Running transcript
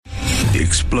The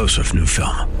explosive new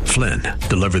film, Flynn,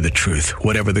 deliver the truth,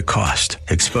 whatever the cost,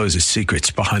 exposes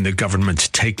secrets behind the government's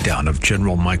takedown of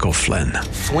General Michael Flynn.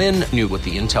 Flynn knew what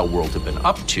the intel world had been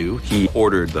up to. He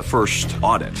ordered the first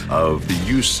audit of the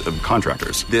use of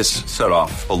contractors. This set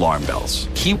off alarm bells.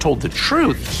 He told the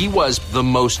truth. He was the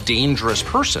most dangerous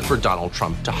person for Donald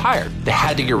Trump to hire. They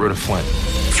had to get rid of Flynn.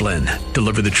 Flynn,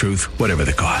 deliver the truth, whatever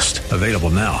the cost. Available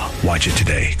now. Watch it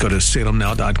today. Go to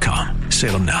salemnow.com.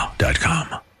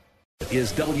 salemnow.com.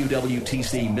 Is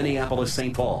WWTC Minneapolis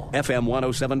St. Paul, FM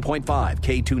 107.5,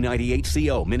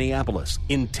 K298CO Minneapolis,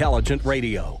 Intelligent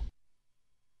Radio.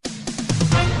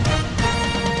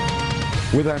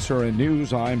 With SRN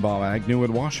News, I'm Bob Agnew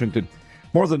in Washington.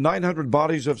 More than 900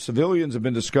 bodies of civilians have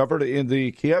been discovered in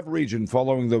the Kiev region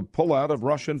following the pullout of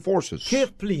Russian forces.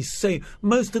 Kiev police say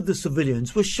most of the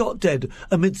civilians were shot dead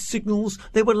amid signals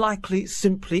they were likely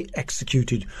simply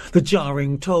executed. The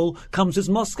jarring toll comes as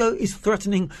Moscow is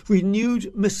threatening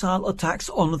renewed missile attacks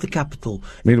on the capital.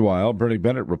 Meanwhile, Bernie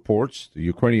Bennett reports the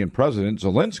Ukrainian President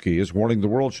Zelensky is warning the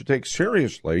world should take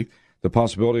seriously the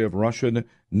possibility of Russian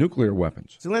nuclear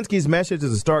weapons. Zelensky's message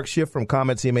is a stark shift from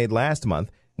comments he made last month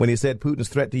when he said Putin's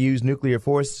threat to use nuclear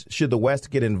force should the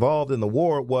West get involved in the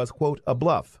war was, quote, a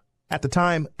bluff. At the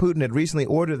time, Putin had recently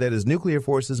ordered that his nuclear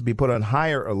forces be put on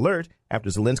higher alert after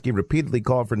Zelensky repeatedly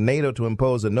called for NATO to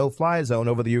impose a no-fly zone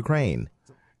over the Ukraine.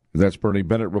 That's Bernie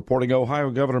Bennett reporting. Ohio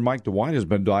Governor Mike DeWine has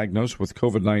been diagnosed with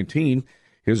COVID-19.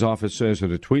 His office says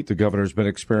in a tweet the governor's been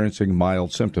experiencing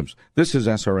mild symptoms. This is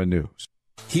SRN News.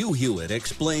 Hugh Hewitt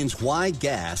explains why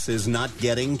gas is not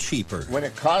getting cheaper. When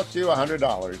it costs you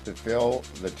 $100 to fill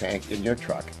the tank in your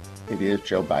truck, it is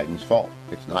Joe Biden's fault.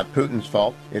 It's not Putin's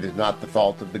fault. It is not the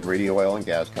fault of the greedy oil and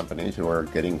gas companies who are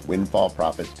getting windfall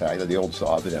profits tagged, the old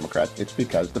saw of the Democrats. It's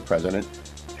because the president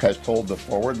has told the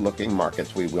forward-looking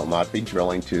markets we will not be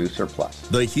drilling to surplus.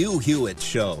 The Hugh Hewitt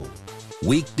Show.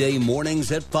 Weekday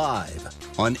mornings at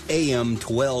 5 on AM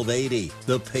 1280,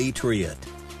 The Patriot.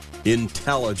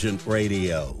 Intelligent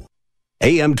Radio.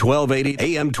 AM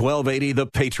 1280, The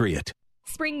Patriot.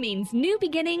 Spring means new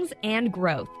beginnings and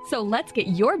growth. So let's get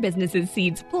your business's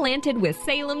seeds planted with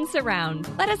Salem Surround.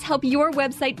 Let us help your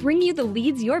website bring you the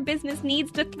leads your business needs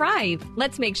to thrive.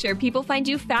 Let's make sure people find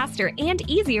you faster and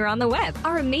easier on the web.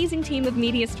 Our amazing team of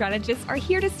media strategists are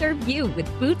here to serve you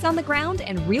with boots on the ground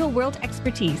and real-world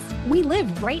expertise. We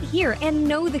live right here and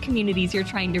know the communities you're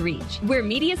trying to reach. We're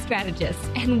media strategists,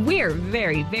 and we're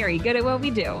very, very good at what we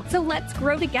do. So let's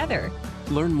grow together.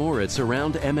 Learn more at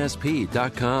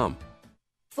surroundmsp.com.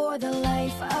 For the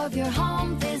life of your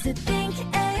home, visit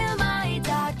thinkami.com.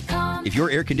 If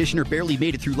your air conditioner barely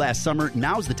made it through last summer,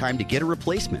 now's the time to get a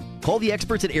replacement. Call the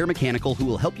experts at Air Mechanical who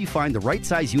will help you find the right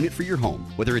size unit for your home.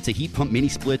 Whether it's a heat pump mini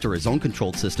split or a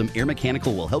zone-controlled system, Air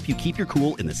Mechanical will help you keep your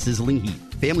cool in the sizzling heat.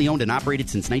 Family owned and operated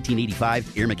since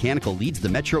 1985, Air Mechanical leads the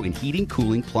metro in heating,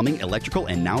 cooling, plumbing, electrical,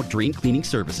 and now drain cleaning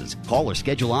services. Call or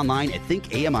schedule online at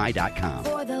thinkami.com.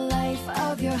 For the life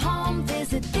of your home,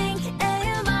 visit thinkami.com.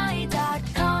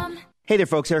 Hey there,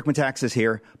 folks. Eric Metaxas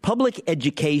here. Public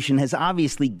education has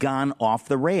obviously gone off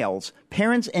the rails.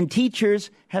 Parents and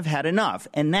teachers have had enough.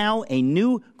 And now a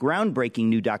new, groundbreaking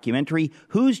new documentary,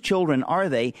 Whose Children Are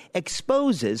They?,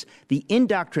 exposes the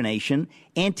indoctrination,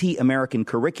 anti-American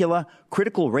curricula,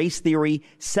 critical race theory,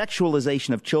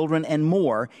 sexualization of children, and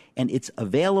more. And it's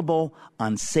available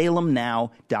on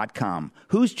salemnow.com.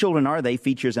 Whose Children Are They?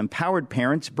 Features empowered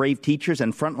parents, brave teachers,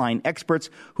 and frontline experts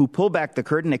who pull back the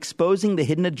curtain, exposing the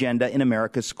hidden agenda in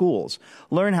America's schools.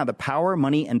 Learn how the power,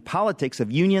 money, and politics of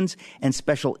unions and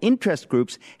special interest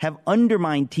groups have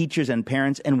undermined teachers and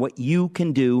parents and what you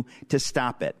can do to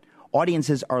stop it.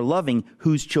 Audiences are loving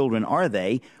Whose Children Are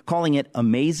They?, calling it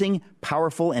amazing,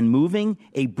 powerful, and moving,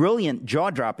 a brilliant,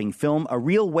 jaw-dropping film, a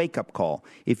real wake-up call.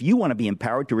 If you want to be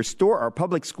empowered to restore our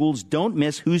public schools, don't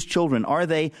miss Whose Children Are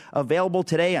They?, available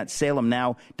today at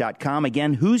salemnow.com.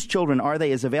 Again, Whose Children Are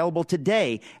They? Is available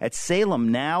today at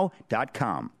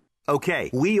salemnow.com. Okay,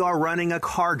 we are running a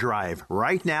car drive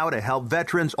right now to help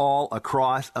veterans all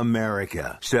across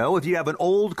America. So if you have an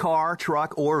old car,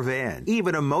 truck, or van,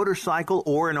 even a motorcycle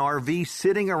or an RV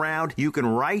sitting around, you can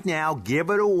right now give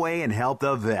it away and help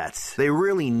the vets. They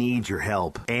really need your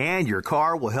help. And your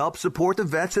car will help support the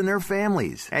vets and their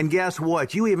families. And guess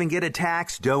what? You even get a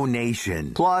tax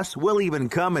donation. Plus, we'll even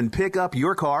come and pick up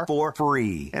your car for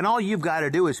free. And all you've got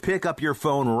to do is pick up your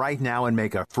phone right now and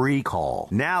make a free call.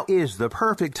 Now is the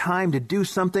perfect time time to do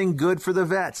something good for the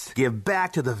vets. Give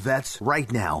back to the vets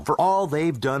right now for all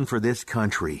they've done for this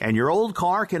country. And your old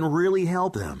car can really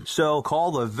help them. So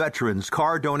call the Veterans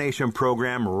Car Donation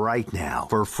Program right now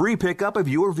for free pickup of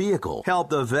your vehicle.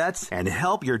 Help the vets and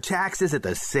help your taxes at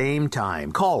the same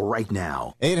time. Call right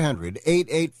now.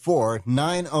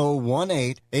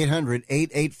 800-884-9018.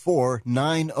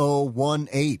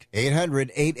 800-884-9018.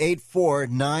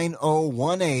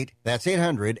 800-884-9018. That's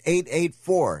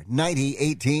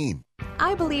 800-884-9018.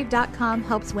 IBelieve.com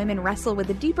helps women wrestle with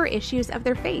the deeper issues of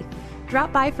their faith.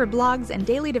 Drop by for blogs and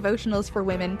daily devotionals for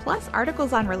women, plus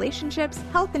articles on relationships,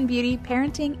 health and beauty,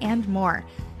 parenting, and more.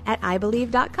 At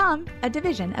IBelieve.com, a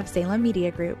division of Salem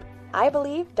Media Group.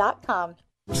 IBelieve.com.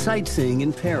 Sightseeing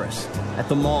in Paris, at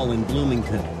the mall in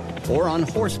Bloomington, or on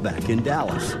horseback in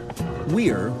Dallas.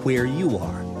 We're where you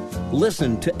are.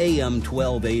 Listen to AM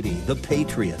 1280, The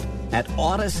Patriot, at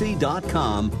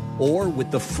Odyssey.com or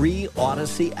with the free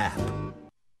Odyssey app.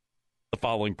 The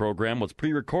following program was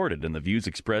pre-recorded, and the views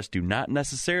expressed do not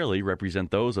necessarily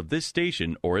represent those of this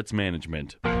station or its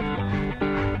management.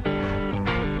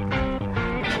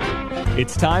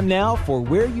 It's time now for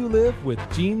Where You Live with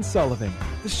Gene Sullivan,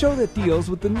 the show that deals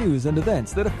with the news and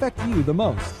events that affect you the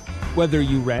most. Whether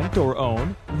you rent or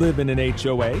own, live in an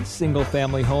HOA,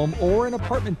 single-family home, or an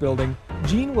apartment building,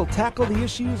 Gene will tackle the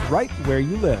issues right where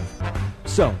you live.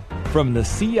 So, from the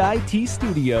CIT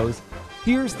studios,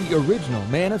 here's the original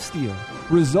Man of Steel,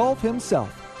 Resolve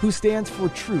himself, who stands for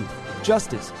truth,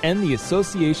 justice, and the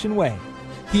association way.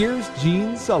 Here's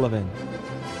Gene Sullivan.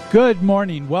 Good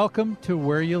morning. Welcome to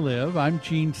Where You Live. I'm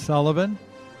Gene Sullivan,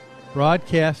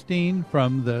 broadcasting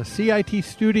from the CIT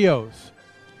studios.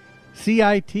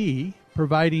 CIT,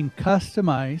 providing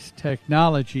customized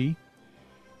technology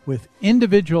with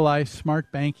individualized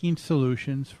smart banking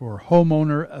solutions for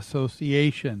homeowner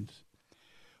associations.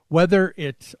 Whether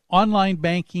it's online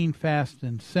banking fast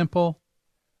and simple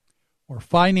or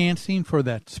financing for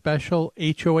that special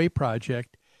HOA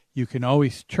project, you can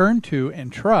always turn to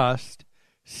and trust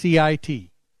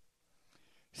CIT.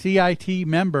 CIT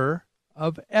member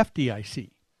of FDIC.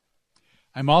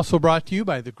 I'm also brought to you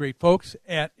by the great folks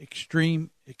at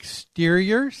Extreme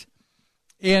Exteriors.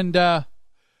 And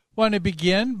want to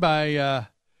begin by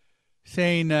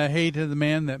saying hey to the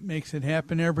man that makes it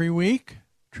happen every week,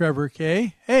 Trevor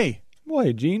Kay. Hey. Well,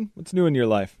 hey, Gene. What's new in your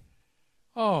life?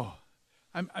 Oh,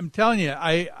 I'm telling you,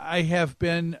 I have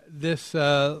been this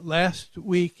last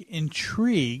week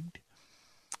intrigued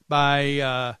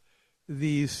by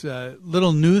these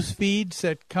little news feeds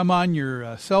that come on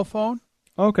your cell phone.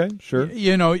 Okay, sure.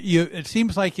 You know, it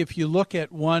seems like if you look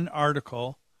at one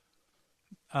article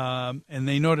and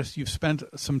they notice you've spent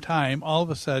some time, all of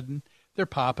a sudden they're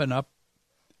popping up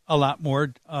a lot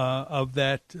more of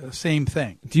that same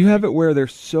thing. Do you have it where they're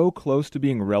so close to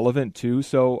being relevant, too?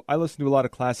 So I listen to a lot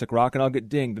of classic rock, and I'll get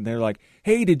dinged, and they're like,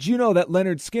 hey, did you know that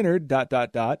Leonard Skinner, ... And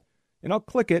I'll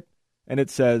click it, and it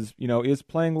says, you know, is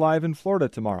playing live in Florida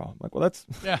tomorrow. I'm like, well,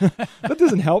 that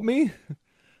doesn't help me.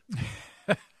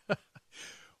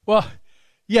 Well,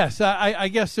 yes, I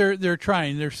guess they're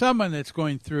trying. There's someone that's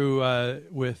going through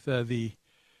with the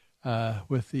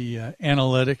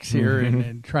analytics here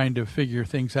and trying to figure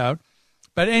things out.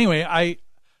 But anyway, I've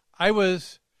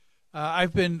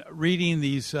been reading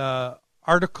these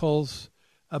articles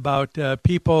about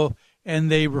people,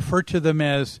 and they refer to them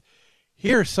as,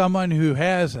 here's someone who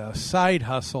has a side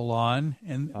hustle on,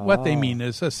 and what they mean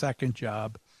is a second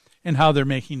job, and how they're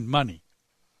making money.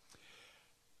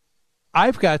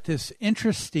 I've got this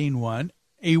interesting one.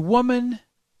 A woman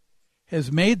has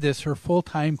made this her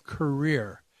full-time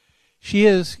career. She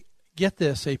is, get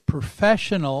this, a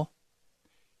professional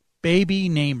baby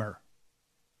namer.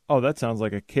 Oh, that sounds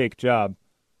like a cake job.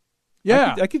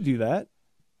 Yeah. I could do that.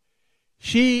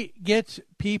 She gets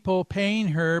people paying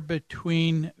her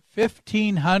between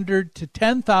 $1,500 to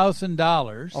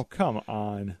 $10,000. Oh, come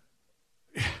on.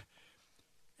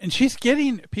 And she's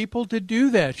getting people to do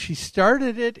that. She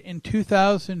started it in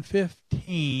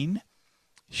 2015.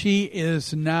 She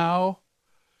is now,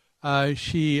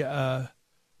 she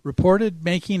reported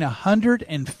making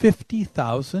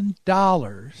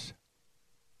 $150,000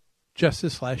 just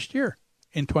this last year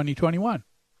in 2021.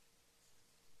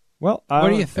 Well, what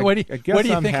do you think of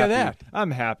that? I'm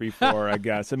happy for her, I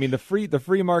guess. I mean, the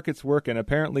free market's working.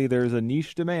 Apparently, there's a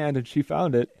niche demand, and she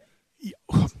found it.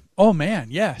 Oh, man,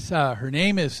 yes. Her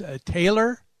name is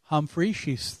Taylor Humphrey.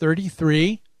 She's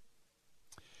 33.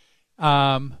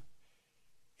 And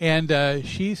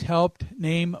she's helped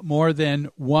name more than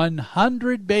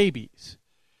 100 babies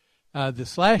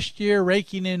this last year,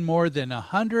 raking in more than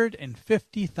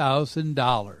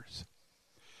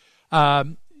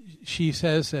 $150,000. She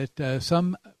says that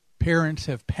some parents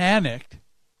have panicked.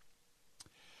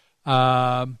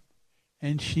 And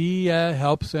she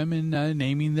helps them in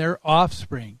naming their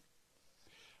offspring.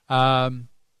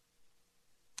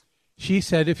 She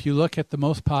said if you look at the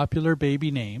most popular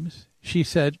baby names, she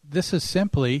said this is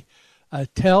simply a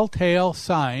telltale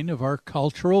sign of our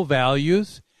cultural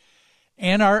values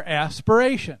and our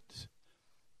aspirations.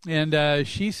 And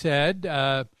she said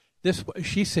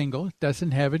she's single,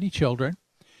 doesn't have any children.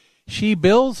 She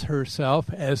bills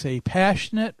herself as a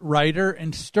passionate writer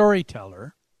and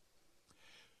storyteller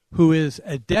who is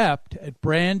adept at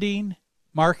branding,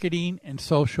 marketing, and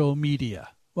social media.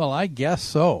 Well, I guess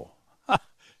so.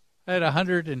 At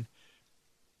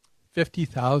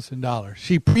 $150,000.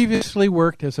 She previously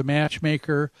worked as a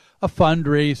matchmaker, a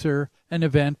fundraiser, an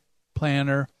event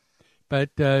planner,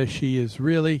 but she is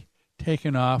really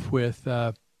taken off with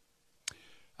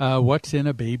what's in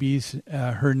a baby's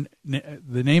the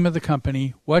name of the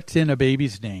company. What's in a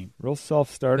baby's name? Real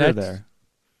self-starter there.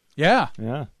 Yeah.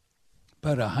 Yeah.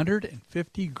 But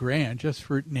 $150,000 just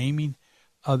for naming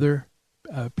other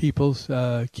people's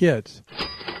kids.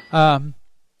 Some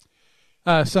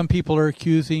people are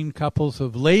accusing couples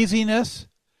of laziness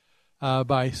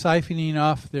by siphoning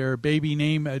off their baby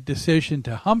name decision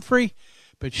to Humphrey,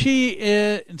 but she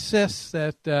insists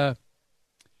that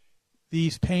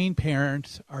these paying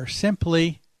parents are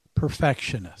simply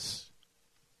perfectionists.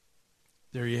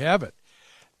 There you have it.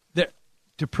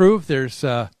 To prove there's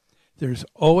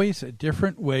always a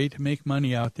different way to make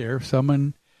money out there.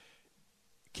 Someone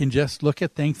can just look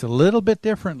at things a little bit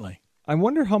differently. I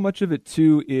wonder how much of it,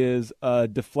 too, is a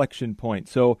deflection point.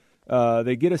 So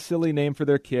they get a silly name for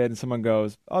their kid, and someone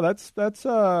goes, oh, that's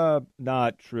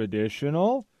not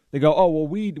traditional. They go, oh, well,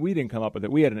 we didn't come up with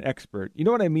it. We had an expert. You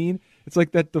know what I mean? It's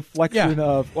like that deflection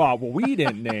of, well, we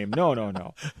didn't name.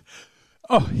 No.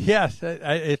 Oh, yes.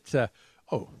 It's a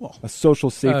social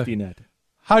safety net.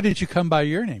 How did you come by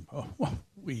your name? Oh, well,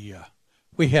 we had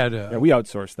we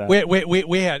outsourced that.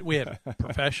 We had a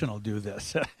professional do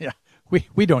this. Yeah.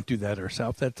 We don't do that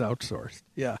ourselves. That's outsourced.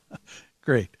 Yeah,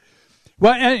 great.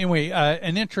 Well, anyway,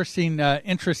 an interesting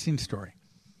story.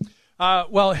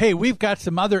 Well, hey, we've got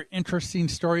some other interesting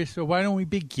stories, so why don't we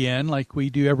begin, like we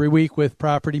do every week, with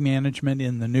property management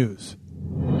in the news.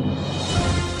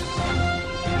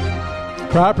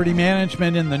 Property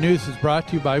management in the news is brought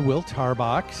to you by Will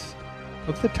Tarbox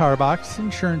of the Tarbox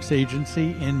Insurance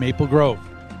Agency in Maple Grove,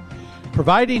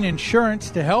 providing insurance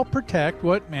to help protect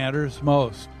what matters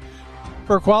most.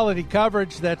 For quality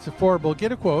coverage that's affordable,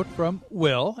 get a quote from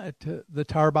Will at the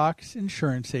Tarbox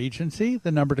Insurance Agency.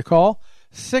 The number to call,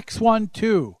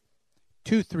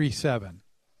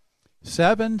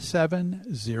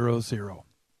 612-237-7700.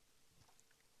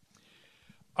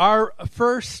 Our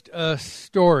first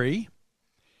story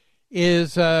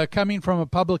is coming from a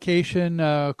publication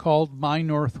called My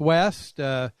Northwest.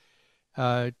 It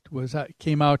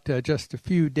came out just a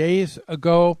few days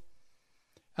ago.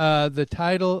 The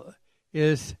title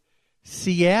is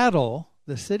Seattle,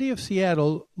 the city of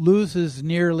Seattle, loses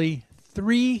nearly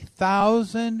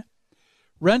 3,000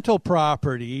 rental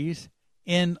properties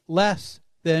in less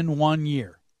than 1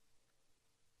 year.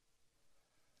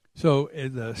 So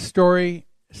the story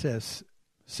says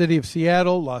city of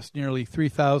Seattle lost nearly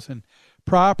 3,000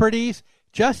 properties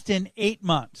just in 8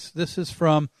 months. This is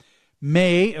from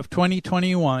May of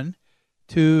 2021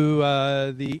 to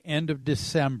the end of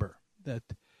December. That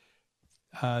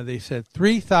they said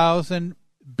 3,000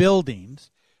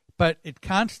 buildings, but it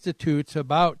constitutes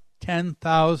about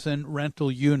 10,000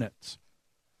 rental units.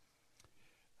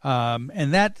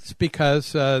 And that's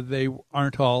because they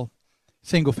aren't all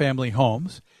single-family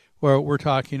homes, where we're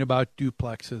talking about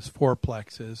duplexes,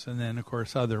 fourplexes, and then, of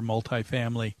course, other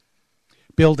multifamily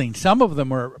buildings. Some of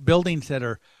them are buildings that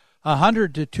are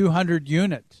 100 to 200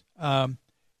 units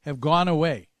have gone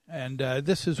away. And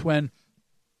this is when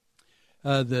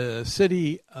the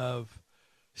city of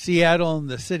Seattle and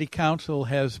the city council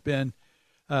has been,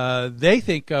 they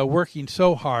think, working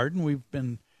so hard, and we've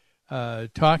been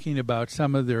talking about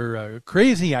some of their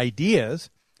crazy ideas.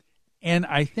 And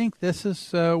I think this is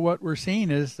what we're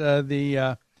seeing is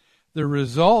the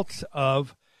results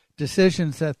of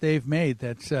decisions that they've made.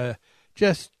 That's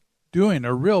just doing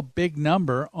a real big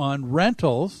number on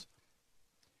rentals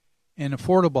and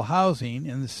affordable housing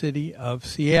in the city of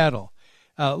Seattle.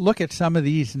 Look at some of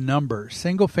these numbers.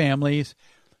 Single families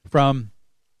from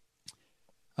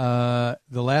the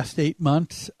last 8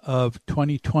 months of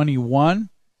 2021.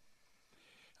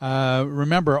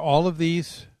 Remember, all of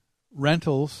these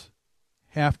rentals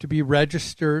have to be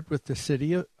registered with the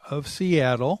city of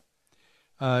Seattle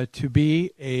to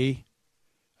be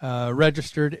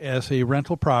registered as a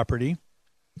rental property.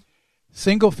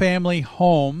 single-family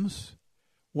homes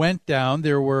went down.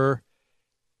 There were,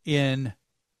 in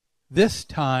this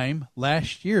time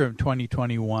last year of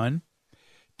 2021,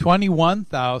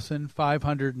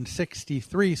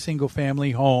 21,563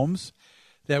 single-family homes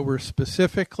that were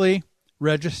specifically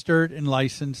registered and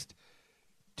licensed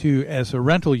as a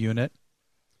rental unit.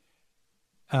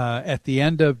 At the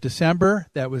end of December,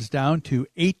 that was down to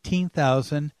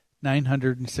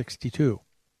 18,962.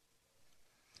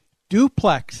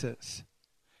 Duplexes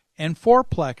and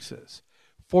fourplexes,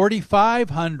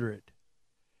 4,500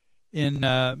 in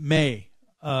May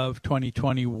of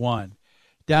 2021,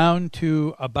 down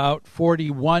to about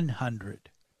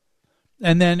 4,100.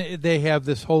 And then they have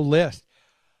this whole list.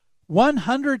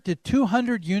 100 to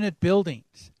 200 unit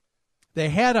buildings. They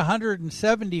had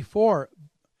 174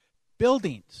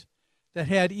 buildings that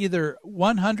had either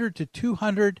 100 to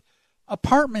 200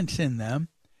 apartments in them,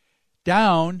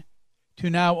 down to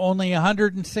now only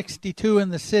 162 in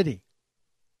the city.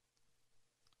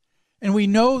 And we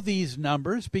know these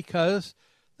numbers because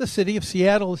the city of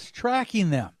Seattle is tracking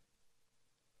them.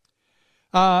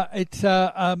 What's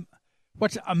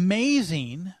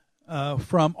amazing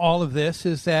from all of this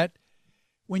is that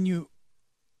when you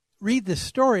read this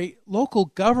story, local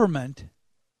government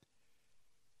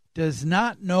does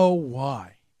not know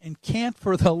why and can't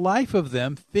for the life of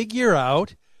them figure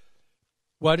out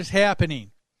what is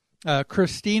happening.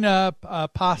 Christina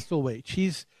Postlethwaite,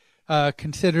 she's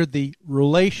considered the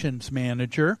relations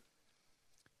manager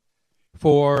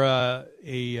for a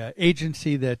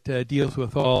agency that deals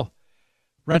with all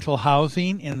rental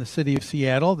housing in the city of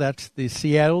Seattle. That's the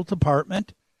Seattle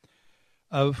Department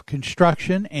of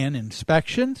Construction and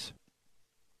Inspections.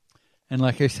 And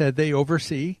like I said, they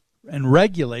oversee and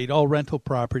regulate all rental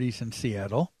properties in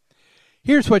Seattle.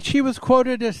 Here's what she was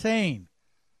quoted as saying.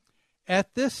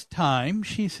 At this time,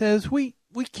 she says, we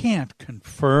can't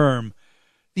confirm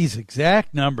these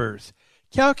exact numbers.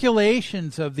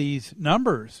 Calculations of these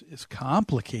numbers is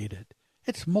complicated.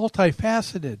 It's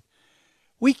multifaceted.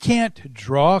 We can't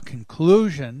draw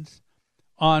conclusions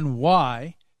on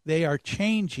why they are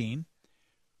changing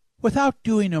without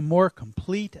doing a more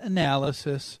complete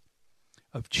analysis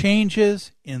of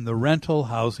changes in the rental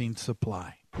housing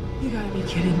supply. You gotta be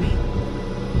kidding me.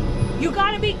 You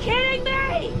gotta be kidding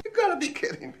me! You gotta be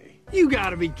kidding me. You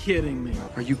gotta be kidding me.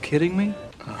 Are you kidding me?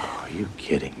 Oh, are you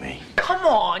kidding me? Come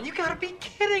on, you gotta be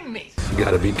kidding me. You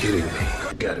gotta be kidding me.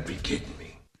 You gotta be kidding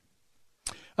me.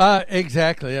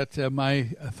 Exactly. That's my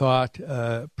thought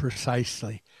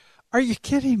precisely. Are you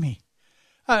kidding me?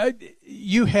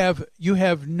 You have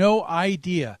no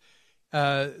idea.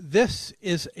 This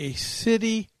is a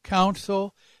city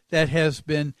council that has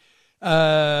been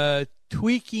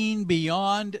tweaking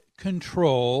beyond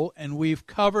control, and we've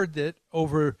covered it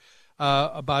over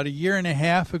about a year and a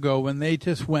half ago when they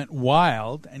just went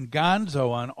wild and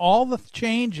gonzo on all the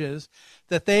changes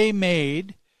that they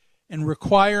made and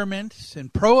requirements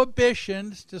and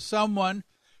prohibitions to someone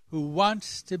who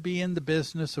wants to be in the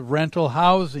business of rental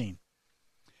housing.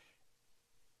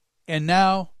 And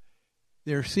now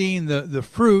they're seeing the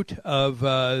fruit of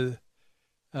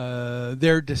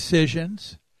their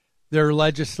decisions, their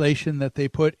legislation that they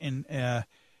put in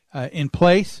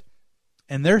place,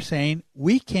 and they're saying,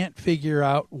 we can't figure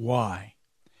out why.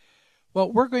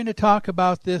 Well, we're going to talk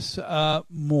about this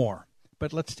more,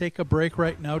 but let's take a break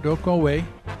right now. Don't go away.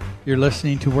 You're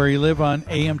listening to Where You Live on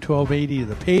AM 1280,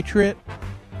 The Patriot.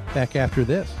 Back after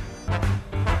this.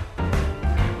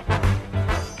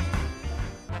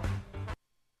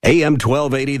 AM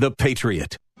 1280, The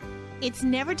Patriot. It's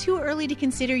never too early to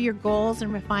consider your goals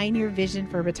and refine your vision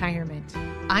for retirement.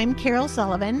 I'm Carol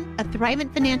Sullivan, a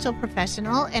Thrivent financial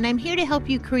professional, and I'm here to help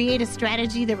you create a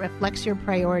strategy that reflects your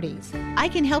priorities. I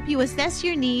can help you assess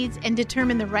your needs and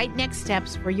determine the right next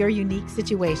steps for your unique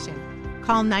situation.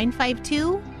 Call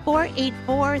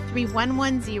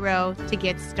 952-484-3110 to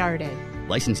get started.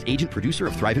 Licensed agent producer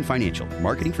of Thrivent Financial.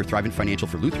 Marketing for Thrivent Financial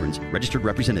for Lutherans. Registered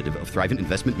representative of Thrivent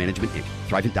Investment Management, Inc.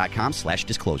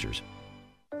 Thrivent.com/disclosures.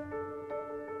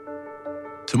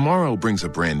 Tomorrow brings a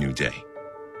brand new day.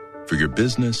 For your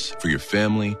business, for your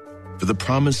family, for the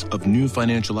promise of new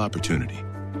financial opportunity.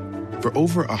 For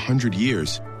over 100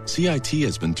 years, CIT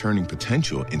has been turning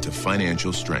potential into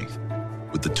financial strength.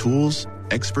 With the tools,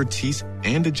 expertise,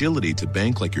 and agility to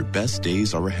bank like your best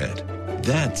days are ahead.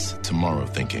 That's tomorrow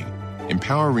thinking.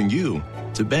 Empowering you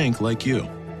to bank like you.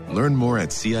 Learn more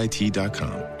at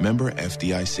CIT.com. Member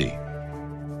FDIC.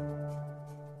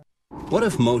 What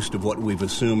if most of what we've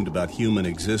assumed about human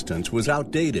existence was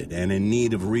outdated and in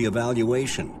need of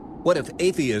reevaluation? What if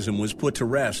atheism was put to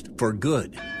rest for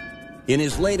good? In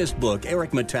his latest book,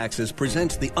 Eric Metaxas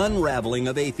presents the unraveling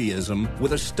of atheism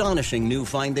with astonishing new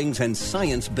findings and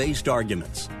science-based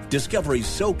arguments. Discoveries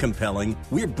so compelling,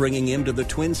 we're bringing him to the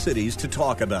Twin Cities to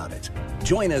talk about it.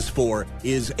 Join us for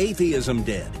Is Atheism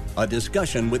Dead? A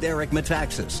discussion with Eric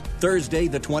Metaxas, Thursday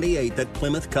the 28th at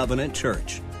Plymouth Covenant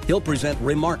Church. He'll present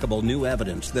remarkable new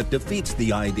evidence that defeats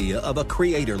the idea of a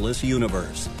creatorless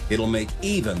universe. It'll make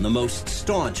even the most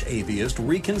staunch atheist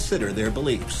reconsider their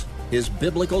beliefs. His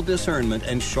biblical discernment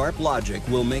and sharp logic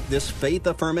will make this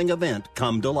faith-affirming event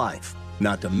come to life.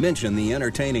 Not to mention the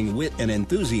entertaining wit and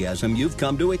enthusiasm you've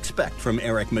come to expect from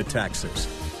Eric Metaxas.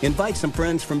 Invite some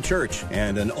friends from church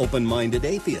and an open-minded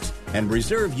atheist, and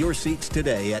reserve your seats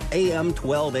today at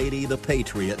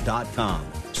am1280thepatriot.com.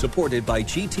 Supported by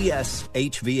GTS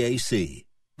HVAC.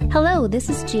 Hello, this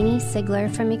is Jeannie Sigler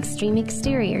from Extreme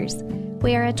Exteriors.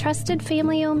 We are a trusted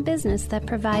family-owned business that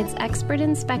provides expert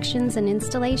inspections and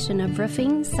installation of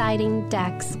roofing, siding,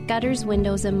 decks, gutters,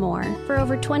 windows, and more. For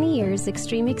over 20 years,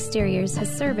 Extreme Exteriors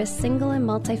has serviced single and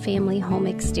multifamily home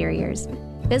exteriors.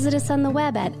 Visit us on the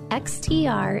web at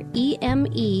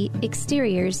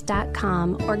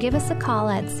xtremeexteriors.com or give us a call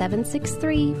at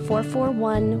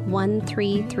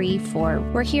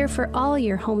 763-441-1334. We're here for all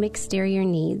your home exterior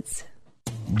needs.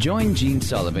 Join Gene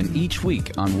Sullivan each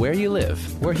week on Where You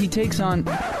Live, where he takes on...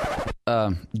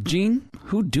 Gene,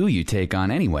 who do you take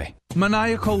on anyway?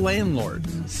 Maniacal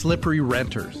landlords, slippery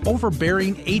renters,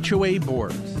 overbearing HOA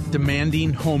boards,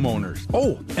 demanding homeowners.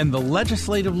 Oh, and the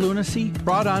legislative lunacy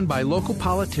brought on by local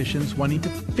politicians wanting to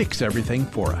fix everything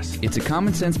for us. It's a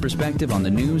common-sense perspective on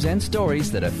the news and stories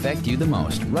that affect you the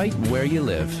most, right where you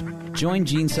live. Join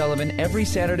Gene Sullivan every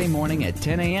Saturday morning at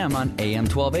 10 a.m. on AM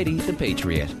 1280, The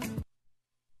Patriot.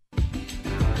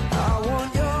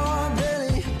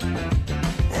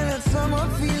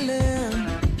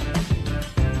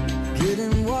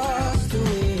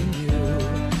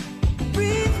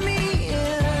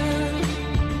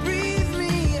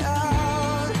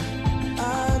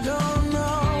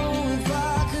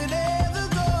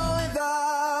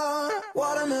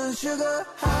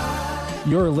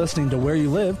 You're listening to Where You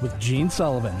Live with Gene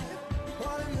Sullivan.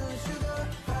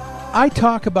 I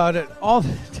talk about it all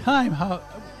the time, how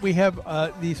we have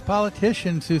these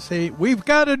politicians who say, we've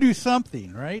got to do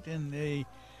something, right? And they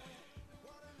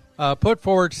put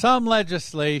forward some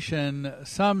legislation,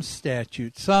 some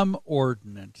statute, some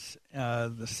ordinance.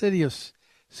 The city of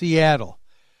Seattle,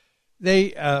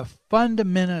 they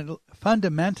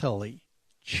fundamentally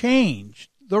changed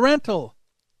the rental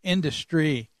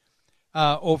industry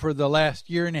over the last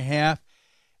year and a half,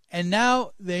 and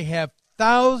now they have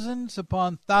thousands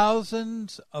upon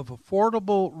thousands of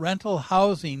affordable rental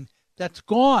housing that's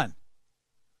gone.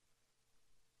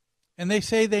 And they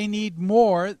say they need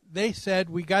more. They said,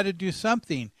 we got to do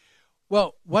something.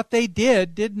 Well, what they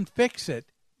didn't fix it,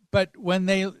 but when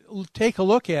they take a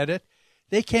look at it,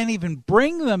 they can't even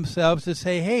bring themselves to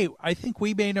say, hey, I think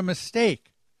we made a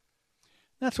mistake.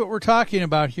 That's what we're talking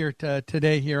about here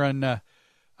today here on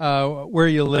Where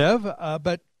You Live.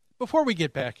 But before we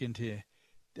get back into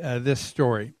this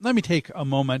story, let me take a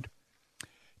moment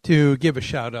to give a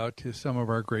shout out to some of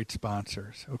our great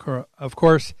sponsors. Of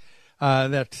course,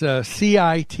 that's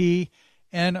CIT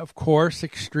and, of course,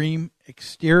 Extreme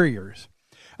Exteriors.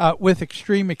 With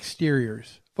Extreme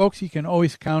Exteriors, folks, you can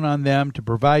always count on them to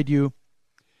provide you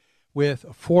with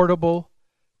affordable,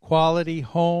 quality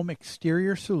home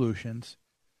exterior solutions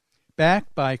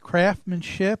backed by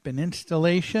craftsmanship and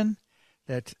installation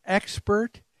that's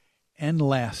expert and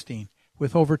lasting.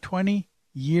 With over 20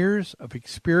 years of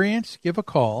experience, give a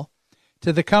call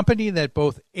to the company that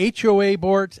both HOA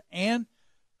boards and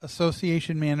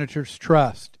association managers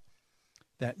trust.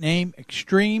 That name,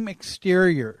 Extreme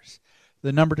Exteriors.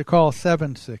 The number to call,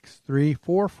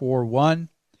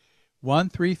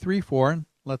 763-441-1334, and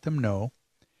let them know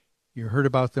you heard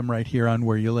about them right here on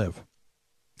Where You Live.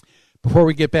 Before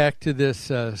we get back to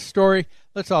this story,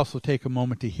 let's also take a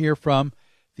moment to hear from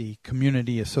the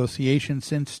Community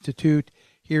Associations Institute.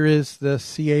 Here is the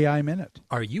CAI Minute.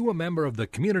 Are you a member of the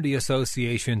Community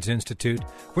Associations Institute?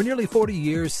 For nearly 40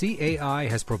 years, CAI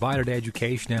has provided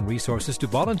education and resources to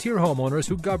volunteer homeowners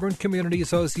who govern community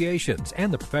associations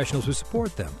and the professionals who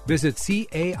support them. Visit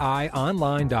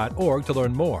caionline.org to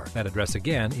learn more. That address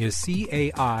again is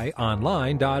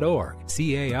caionline.org.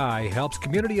 CAI helps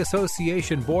community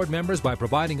association board members by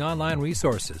providing online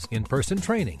resources, in-person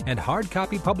training, and hard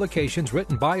copy publications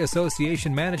written by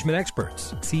association management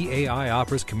experts. CAI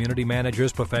offers offers community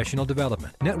managers professional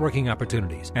development, networking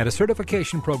opportunities, and a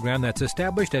certification program that's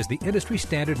established as the industry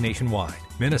standard nationwide.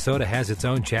 Minnesota has its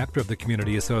own chapter of the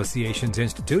Community Associations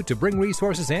Institute to bring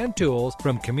resources and tools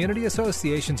from community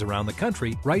associations around the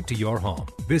country right to your home.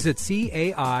 Visit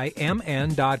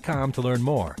CAIMN.com to learn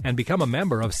more and become a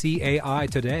member of CAI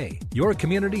today. Your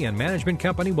community and management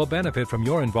company will benefit from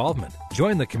your involvement.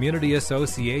 Join the Community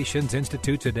Associations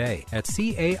Institute today at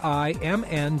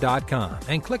CAIMN.com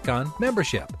and click on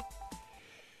membership.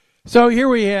 So here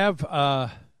we have,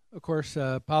 of course,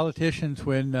 politicians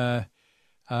when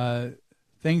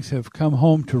things have come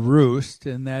home to roost,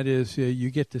 and that is you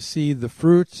get to see the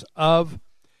fruits of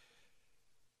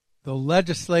the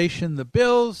legislation, the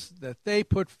bills that they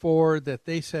put forward that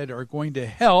they said are going to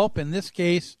help, in this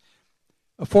case,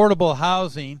 affordable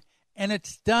housing, and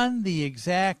it's done the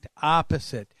exact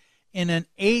opposite in an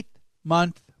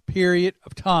 8-month period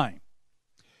of time.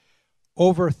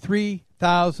 Over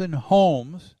 3,000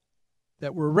 homes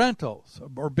that were rentals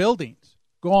or buildings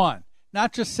gone,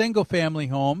 not just single-family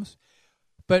homes,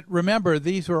 but remember,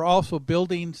 these were also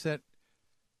buildings that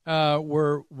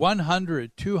were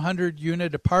 100,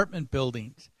 200-unit apartment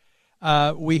buildings.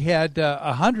 We had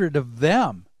 100 of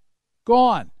them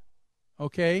gone.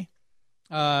 Okay,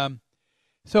 so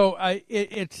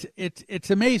it's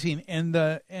amazing, and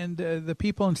the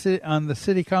people on the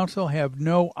city council have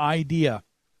no idea.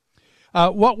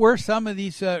 What were some of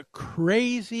these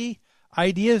crazy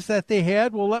ideas that they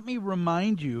had? Well, let me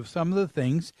remind you of some of the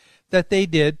things that they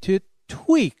did to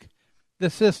tweak the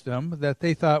system that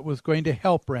they thought was going to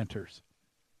help renters.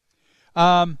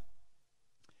 They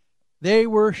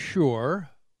were sure,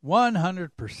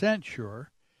 100%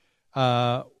 sure,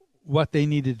 what they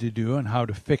needed to do and how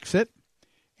to fix it.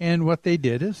 And what they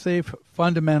did is they've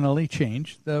fundamentally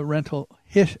changed the rental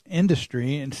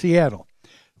industry in Seattle.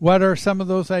 What are some of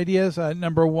those ideas?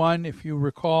 Number one, if you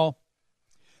recall,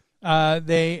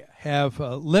 they have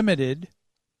limited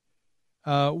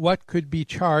what could be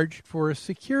charged for a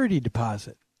security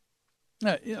deposit.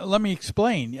 Let me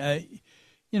explain. A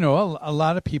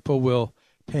lot of people will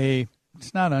pay,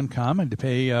 it's not uncommon to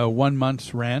pay 1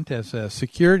 month's rent as a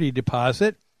security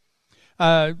deposit.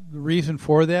 The reason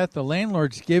for that, the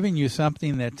landlord's giving you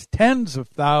something that's tens of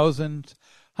thousands,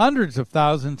 hundreds of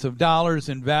thousands of dollars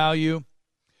in value,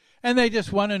 and they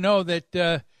just want to know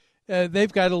that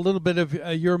they've got a little bit of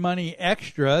your money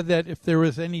extra, that if there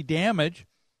was any damage,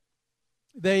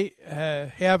 they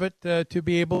have it to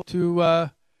be able to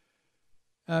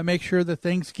make sure that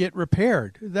things get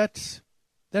repaired. That's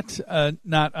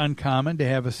not uncommon to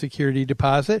have a security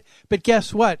deposit. But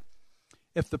guess what?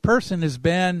 If the person has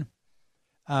been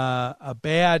a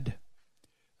bad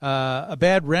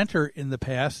renter in the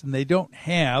past and they don't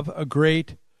have a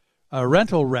great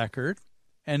rental record,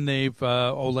 and they've,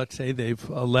 let's say they've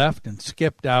left and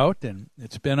skipped out, and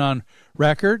it's been on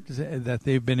record that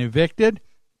they've been evicted,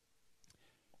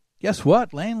 guess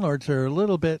what? Landlords are a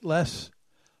little bit less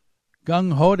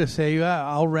gung-ho to say,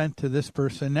 I'll rent to this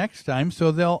person next time,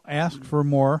 so they'll ask for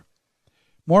more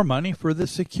money for the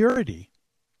security.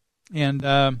 And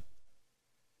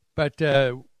but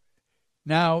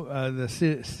now the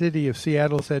city of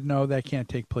Seattle said, no, that can't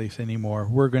take place anymore.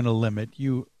 We're going to limit.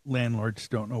 You landlords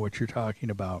don't know what you're talking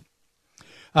about.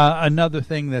 Another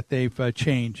thing that they've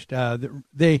changed,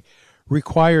 they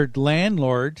required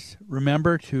landlords,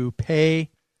 remember, to pay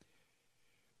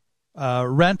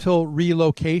rental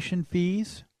relocation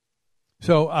fees.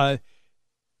 So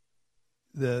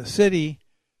the city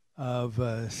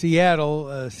of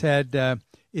Seattle said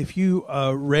if you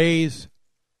raise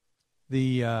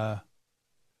the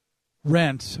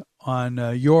rents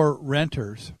on your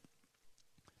renters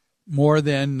more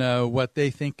than what they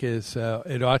think is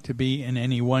it ought to be in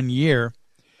any 1 year,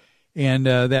 and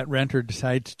that renter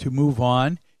decides to move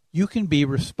on, you can be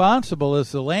responsible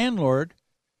as the landlord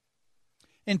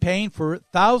in paying for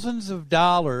thousands of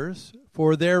dollars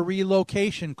for their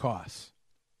relocation costs.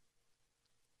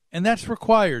 And that's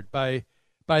required by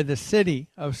the city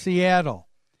of Seattle.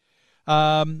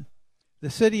 The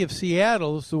city of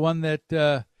Seattle is the one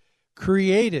that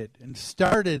created and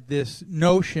started this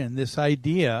notion, this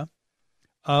idea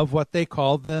of what they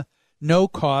call the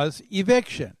no-cause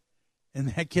eviction. And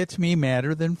that gets me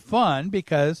madder than fun,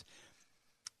 because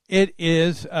it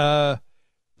is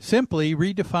simply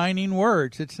redefining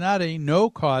words. It's not a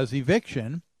no-cause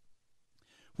eviction.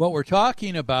 What we're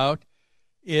talking about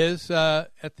is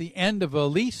at the end of a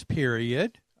lease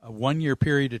period, a 1-year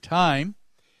period of time,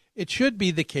 it should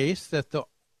be the case that the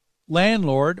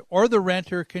landlord or the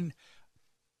renter can,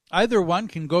 either one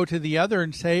can go to the other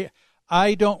and say,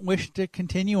 I don't wish to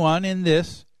continue on in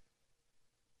this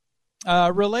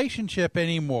relationship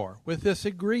anymore with this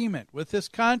agreement, with this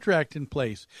contract in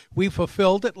place. We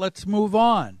fulfilled it. Let's move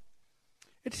on.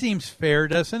 It seems fair,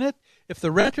 doesn't it? If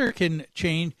the renter can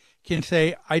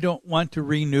say, I don't want to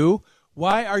renew,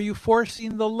 why are you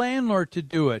forcing the landlord to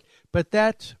do it? But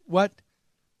that's what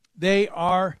they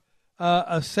are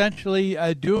essentially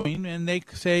doing. And they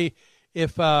say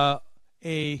if a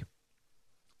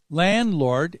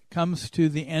landlord comes to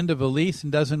the end of a lease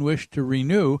and doesn't wish to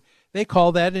renew, they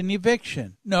call that an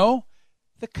eviction. No,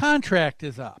 the contract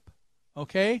is up.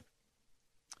 Okay?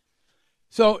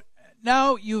 So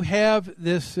now you have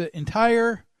this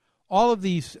all of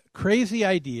these crazy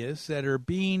ideas that are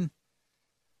being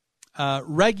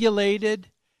regulated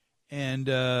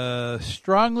and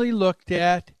strongly looked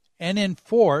at and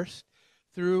enforced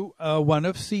through one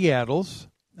of Seattle's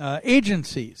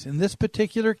agencies. In this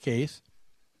particular case,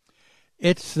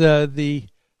 it's the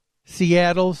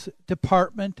Seattle's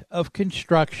Department of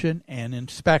Construction and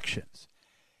Inspections.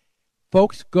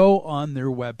 Folks, go on their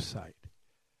website.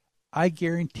 I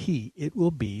guarantee it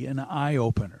will be an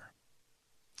eye-opener.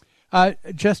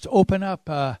 Just open up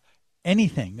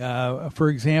anything. For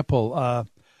example,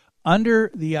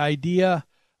 under the idea,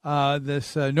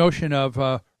 this notion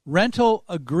of rental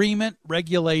agreement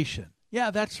regulation.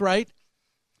 Yeah, that's right.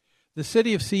 The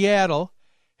city of Seattle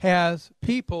has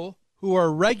people who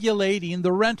are regulating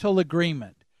the rental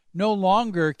agreement. No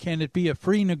longer can it be a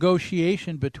free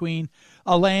negotiation between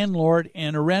a landlord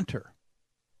and a renter.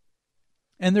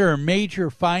 And there are major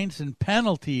fines and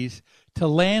penalties to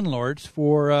landlords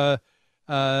for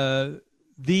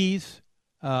these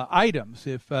items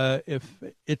if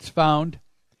it's found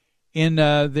in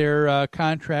their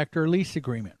contract or lease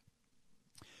agreement.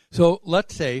 So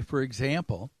let's say, for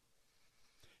example,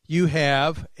 you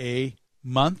have a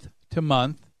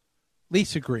month-to-month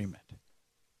lease agreement.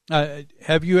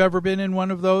 Have you ever been in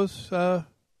one of those,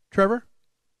 Trevor?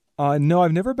 No,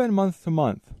 I've never been month to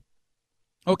month.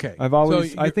 Okay.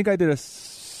 I think I did a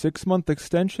 6-month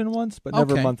extension once, but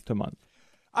never month to month.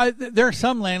 There are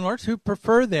some landlords who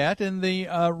prefer that, and the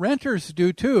renters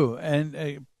do too,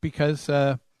 and because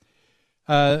so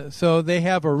they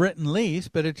have a written lease,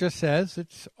 but it just says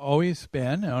it's always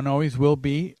been and always will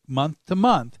be month to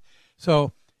month.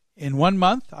 So in 1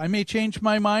 month, I may change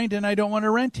my mind and I don't want to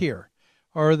rent here.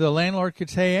 Or the landlord could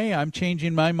say, hey, I'm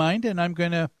changing my mind and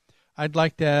I'd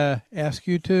like to ask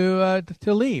you to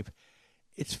leave.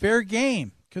 It's fair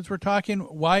game because we're talking,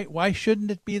 why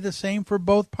shouldn't it be the same for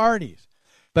both parties?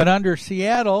 But under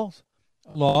Seattle's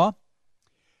law,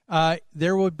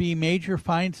 there would be major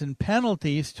fines and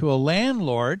penalties to a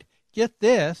landlord. Get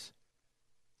this.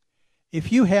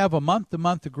 If you have a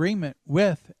month-to-month agreement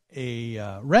with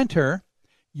a renter,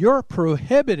 you're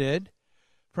prohibited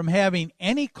from having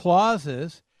any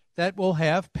clauses that will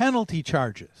have penalty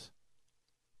charges.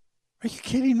 Are you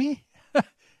kidding me?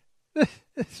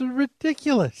 It's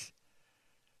ridiculous.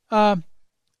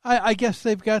 I guess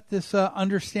they've got this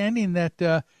understanding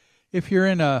that if you're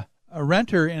in a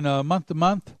renter in a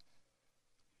month-to-month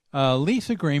lease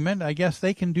agreement, I guess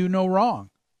they can do no wrong.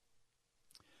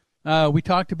 We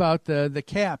talked about the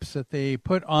caps that they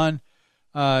put on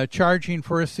charging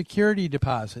for a security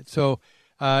deposit. So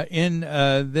in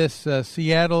this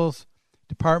Seattle's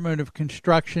Department of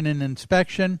Construction and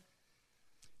Inspection,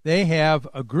 they have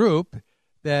a group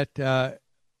that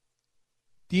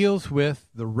deals with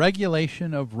the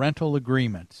regulation of rental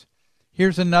agreements.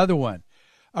 Here's another one.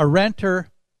 A renter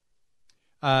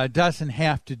doesn't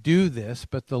have to do this,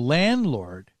 but the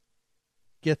landlord,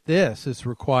 get this, is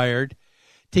required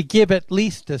to give at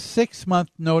least a 6-month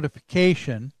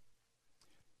notification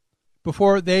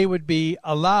before they would be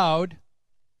allowed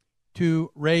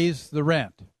to raise the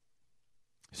rent.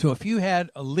 So if you had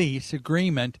a lease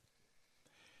agreement,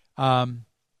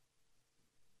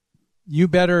 you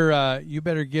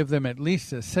better give them at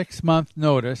least a 6-month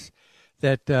notice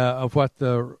that of what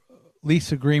the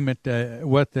lease agreement,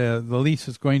 what the lease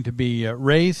is going to be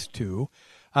raised to.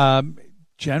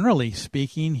 Generally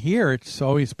speaking, here it's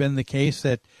always been the case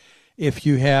that if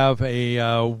you have a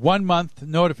 1-month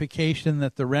notification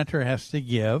that the renter has to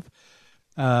give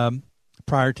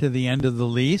prior to the end of the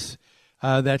lease,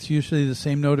 that's usually the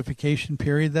same notification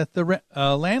period that the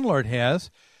landlord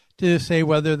has to say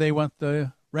whether they want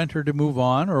the renter to move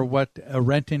on or what a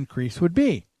rent increase would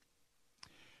be.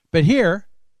 But here,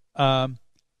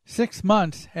 6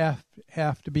 months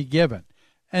have to be given.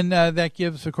 And that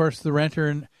gives, of course, the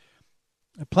renter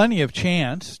plenty of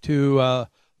chance to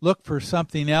look for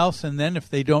something else. And then if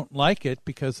they don't like it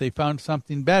because they found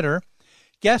something better,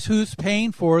 guess who's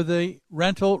paying for the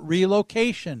rental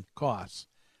relocation costs?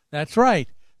 That's right.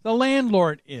 The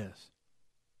landlord is.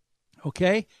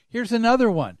 Okay, here's another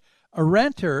one. A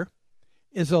renter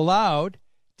is allowed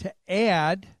to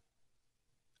add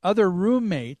other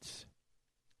roommates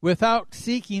without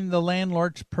seeking the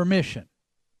landlord's permission.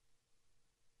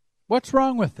 What's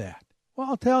wrong with that? Well,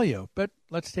 I'll tell you, but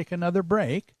let's take another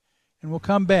break, and we'll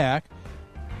come back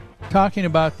talking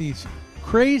about these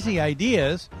crazy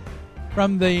ideas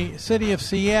from the city of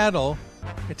Seattle.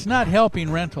 It's not helping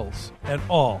rentals at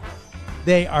all.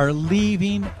 They are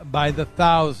leaving by the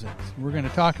thousands. We're going to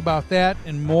talk about that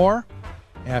and more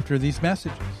after these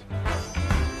messages.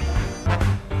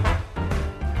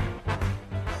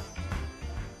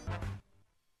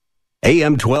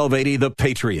 AM 1280, The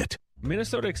Patriot.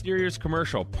 Minnesota Exteriors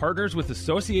Commercial partners with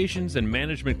associations and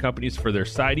management companies for their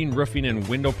siding, roofing, and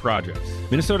window projects.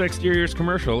 Minnesota Exteriors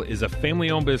Commercial is a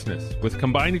family-owned business with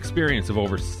combined experience of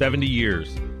over 70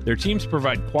 years. Their teams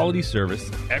provide quality service,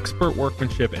 expert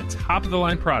workmanship, and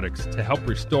top-of-the-line products to help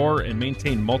restore and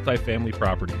maintain multifamily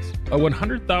properties. A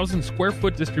 100,000 square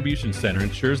foot distribution center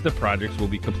ensures the projects will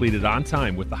be completed on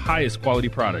time with the highest quality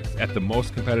products at the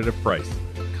most competitive price.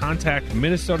 Contact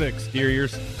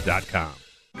MinnesotaExteriors.com.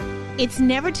 It's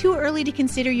never too early to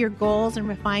consider your goals and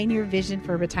refine your vision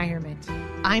for retirement.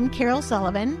 I'm Carol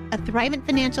Sullivan, a Thrivent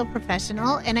financial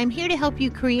professional, and I'm here to help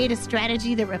you create a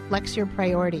strategy that reflects your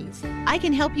priorities. I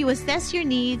can help you assess your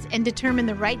needs and determine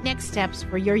the right next steps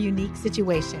for your unique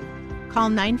situation. Call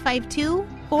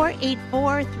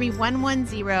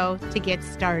 952-484-3110 to get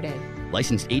started.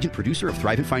 Licensed agent producer of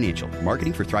Thrivent Financial.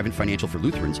 Marketing for Thrivent Financial for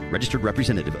Lutherans. Registered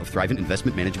representative of Thrivent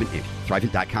Investment Management, Inc.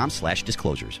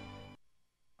 Thrivent.com/disclosures.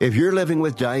 If you're living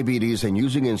with diabetes and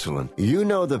using insulin, you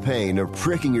know the pain of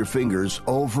pricking your fingers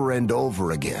over and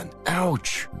over again.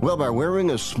 Ouch! Well, by wearing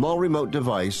a small remote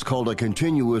device called a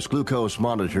continuous glucose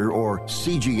monitor, or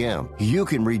CGM, you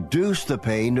can reduce the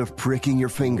pain of pricking your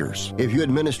fingers. If you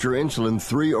administer insulin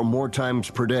 3 or more times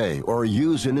per day or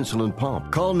use an insulin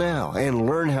pump, call now and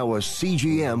learn how a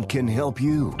CGM can help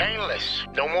you. Painless.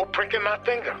 No more pricking my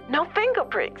finger. No finger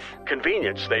pricks.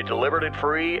 Convenience. They delivered it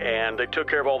free and they took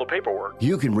care of all the paperwork.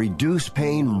 You can reduce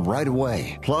pain right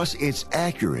away. Plus, it's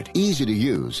accurate, easy to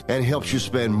use, and helps you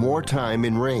spend more time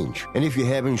in range. And if you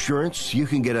have insurance, you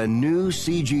can get a new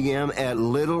CGM at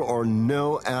little or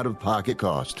no out-of-pocket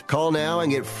cost. Call now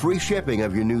and get free shipping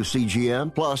of your new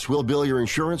CGM. Plus, we'll bill your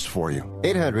insurance for you.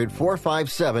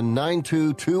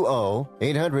 800-457-9220.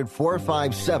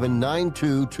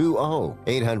 800-457-9220.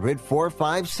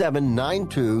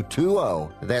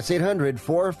 800-457-9220. That's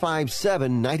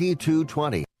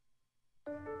 800-457-9220.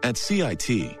 At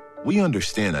CIT, we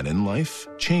understand that in life,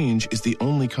 change is the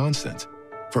only constant.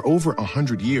 For over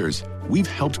 100 years, we've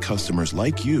helped customers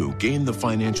like you gain the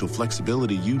financial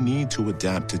flexibility you need to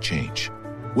adapt to change.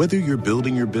 Whether you're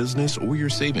building your business or your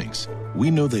savings,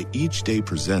 we know that each day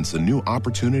presents a new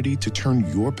opportunity to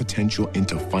turn your potential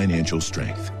into financial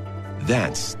strength.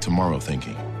 That's tomorrow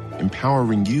thinking,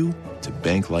 empowering you to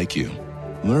bank like you.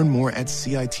 Learn more at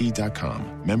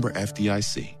CIT.com. Member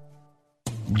FDIC.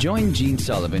 Join Gene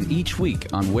Sullivan each week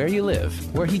on Where You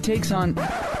Live, where he takes on...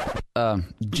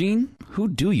 Gene, who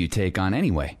do you take on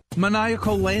anyway?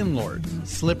 Maniacal landlords,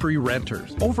 slippery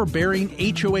renters, overbearing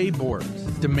HOA boards,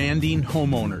 demanding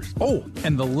homeowners. Oh,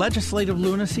 and the legislative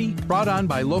lunacy brought on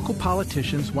by local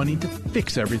politicians wanting to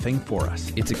fix everything for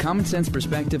us. It's a common sense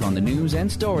perspective on the news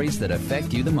and stories that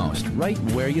affect you the most, right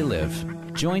where you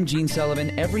live. Join Gene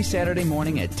Sullivan every Saturday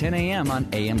morning at 10 a.m. on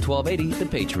AM 1280, The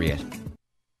Patriot.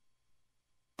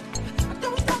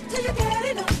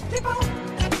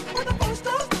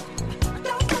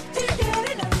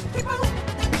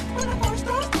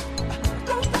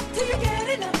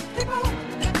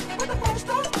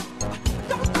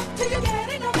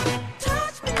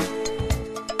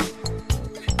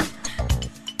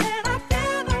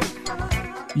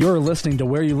 You're listening to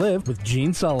Where You Live with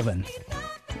Gene Sullivan.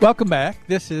 Welcome back.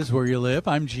 This is Where You Live.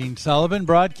 I'm Gene Sullivan,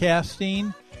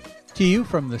 broadcasting to you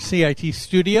from the CIT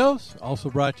studios, also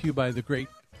brought to you by the great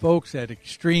folks at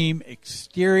Extreme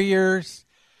Exteriors.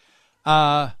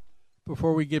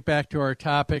 Before we get back to our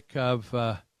topic of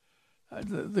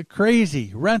the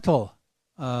crazy rental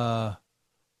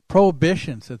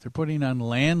prohibitions that they're putting on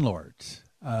landlords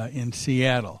in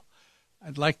Seattle,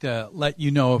 I'd like to let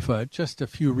you know of just a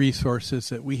few resources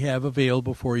that we have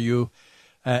available for you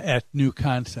at New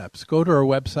Concepts. Go to our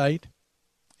website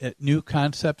at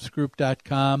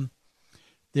newconceptsgroup.com.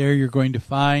 There you're going to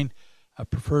find a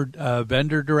preferred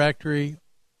vendor directory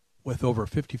with over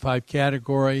 55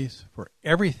 categories for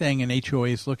everything an HOA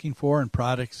is looking for in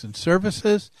products and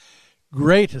services.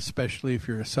 Great, especially if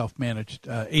you're a self-managed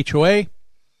HOA.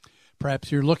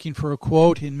 Perhaps you're looking for a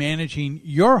quote in managing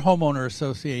your homeowner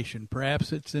association.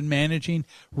 Perhaps it's in managing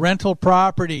rental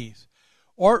properties.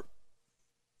 Or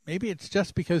maybe it's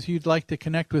just because you'd like to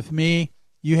connect with me.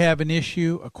 You have an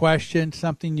issue, a question,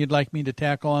 something you'd like me to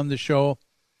tackle on the show.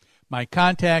 My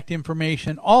contact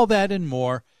information, all that and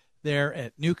more there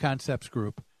at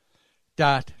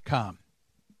newconceptsgroup.com.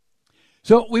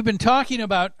 So we've been talking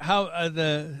about how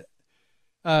the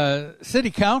City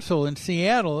Council in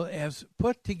Seattle has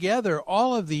put together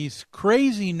all of these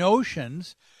crazy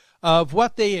notions of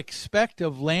what they expect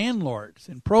of landlords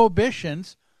and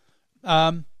prohibitions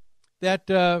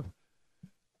that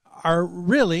are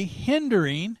really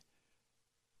hindering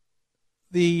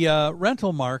the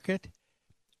rental market,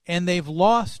 and they've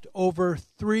lost over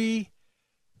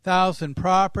 3,000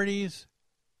 properties,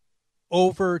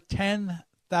 over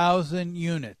 10,000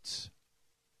 units.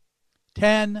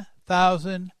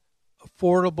 10,000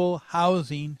 affordable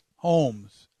housing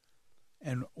homes.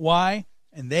 And why?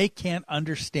 And they can't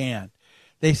understand.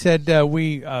 They said,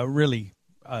 we really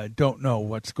don't know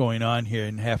what's going on here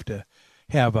and have to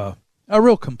have a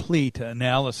real complete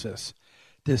analysis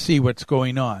to see what's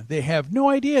going on. They have no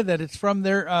idea that it's from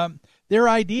their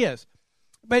ideas.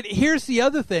 But here's the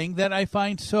other thing that I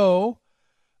find so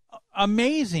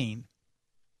amazing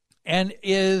and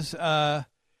is and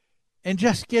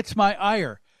just gets my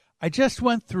ire. I just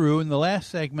went through in the last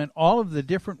segment all of the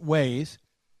different ways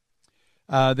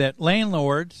that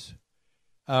landlords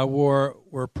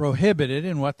were prohibited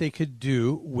in what they could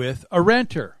do with a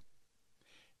renter.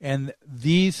 And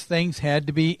these things had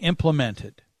to be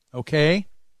implemented, okay?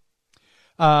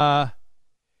 And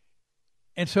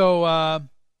so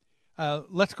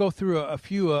let's go through a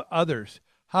few others.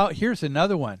 Here's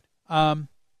another one.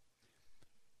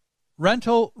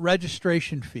 Rental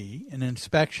registration fee and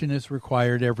inspection is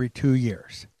required every 2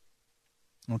 years.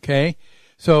 Okay?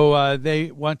 So they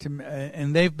want to,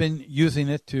 and they've been using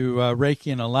it to rake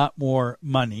in a lot more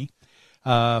money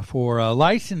for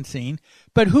licensing.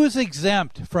 But who's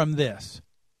exempt from this?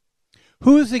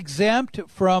 Who's exempt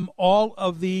from all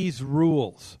of these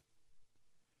rules?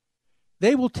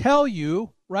 They will tell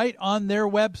you right on their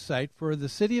website for the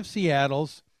City of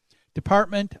Seattle's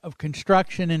Department of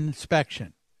Construction and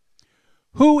Inspection.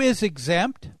 Who is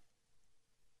exempt?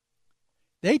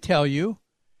 They tell you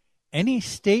any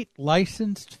state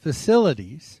licensed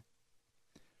facilities,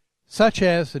 such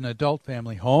as an adult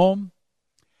family home,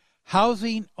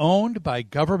 housing owned by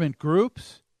government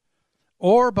groups,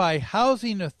 or by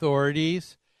housing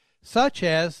authorities, such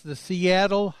as the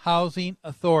Seattle Housing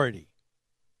Authority.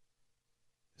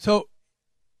 So,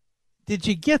 did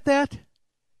you get that?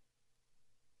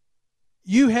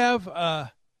 You have an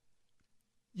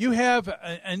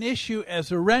issue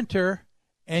as a renter,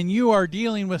 and you are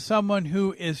dealing with someone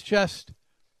who is just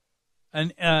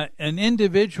an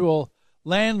individual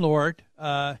landlord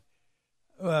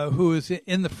who is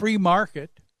in the free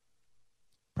market,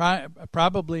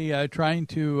 probably trying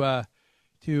to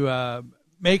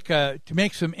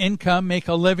make some income, make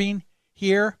a living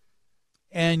here,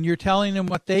 and you're telling them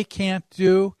what they can't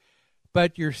do,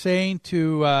 but you're saying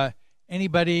to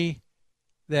anybody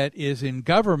that is in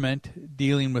government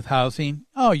dealing with housing,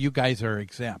 oh, you guys are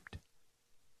exempt.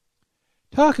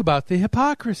 Talk about the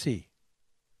hypocrisy.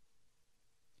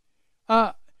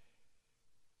 I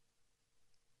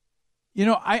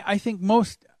think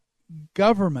most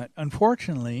government,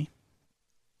 unfortunately,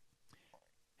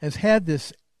 has had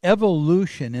this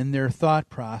evolution in their thought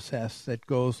process that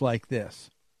goes like this.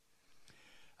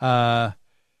 That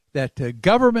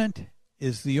government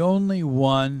is the only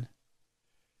one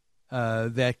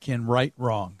that can right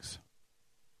wrongs.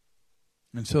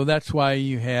 And so that's why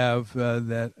you have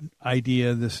that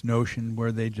idea, this notion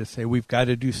where they just say, we've got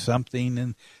to do something,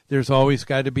 and there's always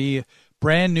got to be a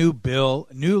brand new bill,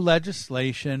 new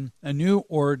legislation, a new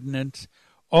ordinance,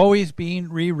 always being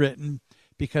rewritten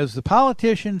because the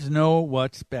politicians know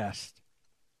what's best.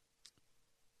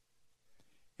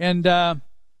 And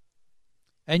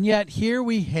yet here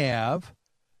we have,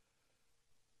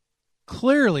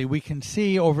 clearly we can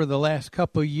see over the last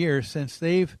couple of years since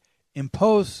they've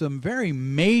imposed some very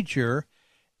major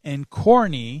and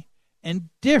corny and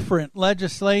different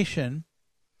legislation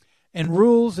and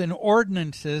rules and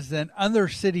ordinances than other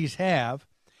cities have,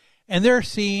 and they're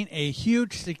seeing a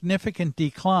huge significant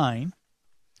decline,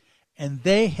 and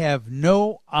they have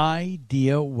no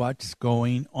idea what's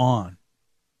going on.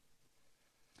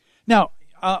 Now,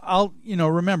 I'll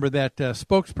remember that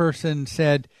spokesperson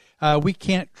said we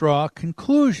can't draw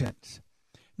conclusions.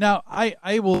 Now,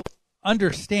 I will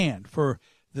understand for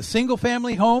the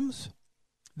single-family homes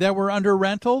that were under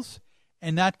rentals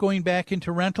and not going back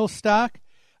into rental stock.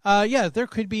 There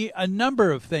could be a number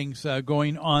of things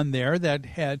going on there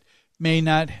that may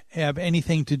not have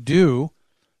anything to do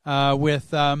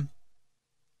with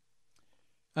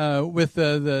with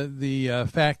the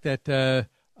fact that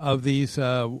of these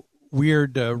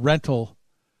weird rental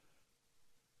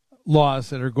laws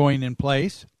that are going in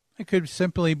place. It could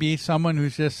simply be someone who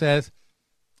just says,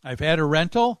 I've had a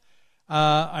rental,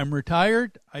 I'm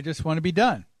retired, I just want to be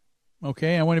done.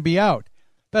 Okay, I want to be out.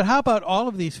 But how about all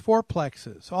of these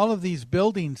fourplexes, all of these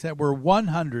buildings that were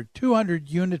 100, 200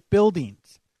 unit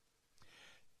buildings?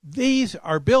 These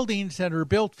are buildings that are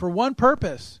built for one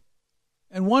purpose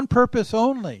and one purpose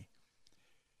only.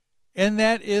 And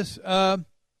that is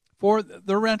for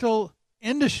the rental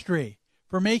industry,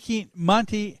 for making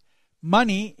money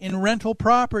in rental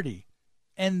property.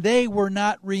 And they were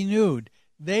not renewed.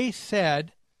 They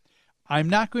said, I'm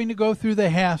not going to go through the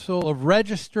hassle of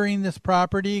registering this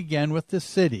property again with the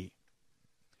city.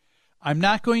 I'm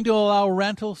not going to allow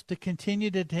rentals to continue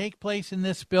to take place in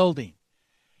this building.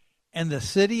 And the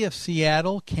city of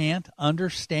Seattle can't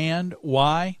understand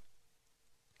why.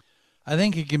 I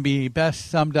think it can be best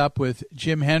summed up with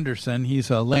Jim Henderson. He's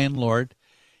a landlord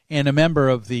and a member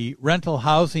of the Rental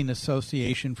Housing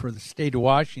Association for the state of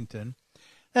Washington.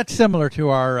 That's similar to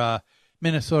our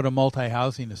Minnesota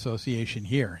Multi-Housing Association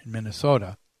here in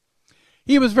Minnesota.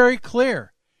 He was very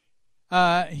clear.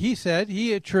 He said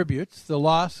he attributes the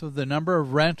loss of the number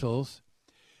of rentals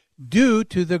due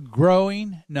to the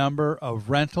growing number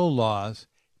of rental laws,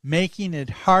 making it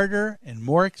harder and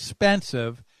more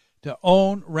expensive to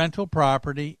own rental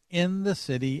property in the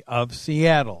city of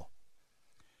Seattle.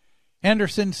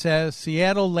 Henderson says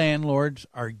Seattle landlords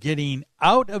are getting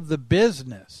out of the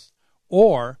business,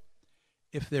 or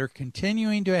if they're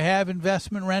continuing to have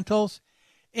investment rentals,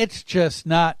 it's just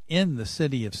not in the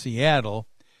city of Seattle.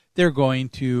 They're going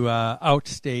to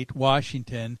outstate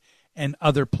Washington and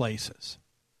other places.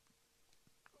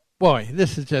 Boy,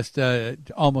 this is just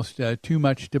almost too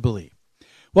much to believe.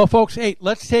 Well, folks, hey,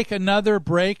 let's take another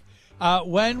break.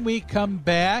 When we come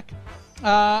back,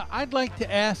 I'd like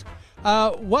to ask,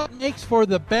 what makes for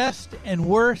the best and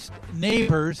worst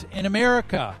neighbors in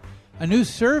America? A new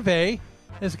survey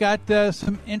has got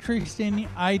some interesting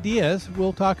ideas.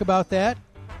 We'll talk about that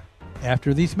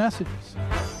after these messages.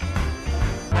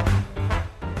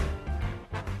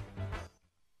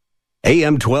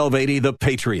 AM 1280, The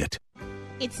Patriot.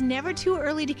 It's never too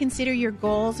early to consider your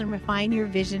goals and refine your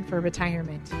vision for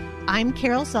retirement. I'm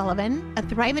Carol Sullivan, a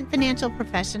Thrivent financial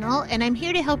professional, and I'm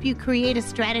here to help you create a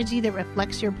strategy that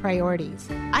reflects your priorities.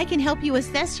 I can help you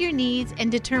assess your needs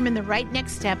and determine the right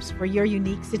next steps for your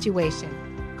unique situation.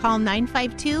 Call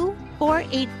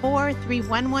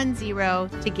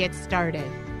 952-484-3110 to get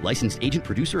started. Licensed agent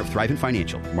producer of Thrivent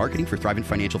Financial. Marketing for Thrivent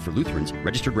Financial for Lutherans.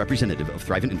 Registered representative of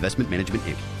Thrivent Investment Management,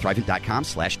 Inc.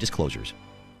 Thrivent.com/disclosures.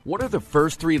 What are the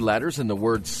first three letters in the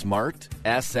word SMART?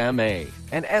 SMA.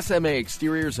 And SMA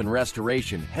Exteriors and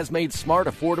Restoration has made SMART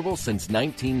affordable since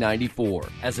 1994.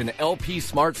 As an LP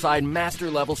SmartSide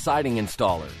Master Level Siding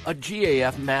Installer, a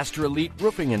GAF Master Elite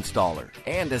Roofing Installer,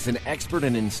 and as an expert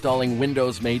in installing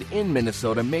windows made in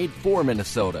Minnesota, made for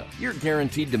Minnesota, you're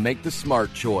guaranteed to make the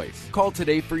smart choice. Call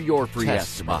today for your free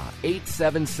estimate.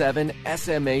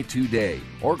 877-SMA today.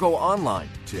 Or go online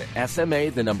to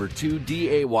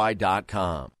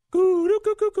SMA2day.com.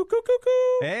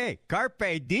 Hey,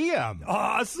 carpe diem.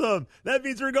 Awesome. That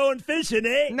means we're going fishing,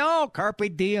 eh? No,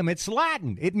 carpe diem. It's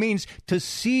Latin. It means to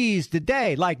seize the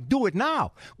day, like do it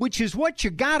now, which is what you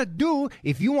got to do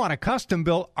if you want a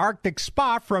custom-built Arctic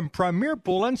spa from Premier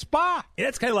Pool and Spa. Yeah,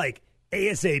 that's kind of like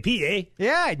ASAP, eh?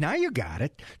 Yeah, now you got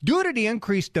it. Due to the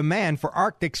increased demand for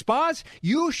Arctic spas,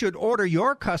 you should order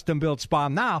your custom-built spa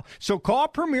now. So call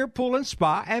Premier Pool and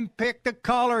Spa and pick the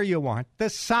color you want, the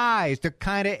size, the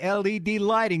kind of LED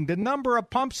lighting, the number of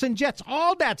pumps and jets,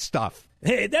 all that stuff.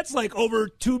 Hey, that's like over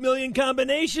 2 million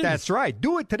combinations. That's right.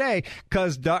 Do it today,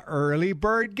 because the early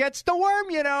bird gets the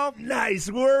worm, you know.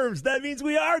 Nice worms. That means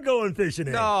we are going fishing,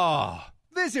 eh? Oh.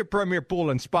 Visit Premier Pool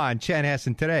and Spa in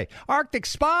Chanhassen today. Arctic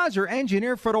spas are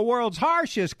engineered for the world's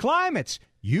harshest climates.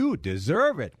 You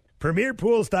deserve it.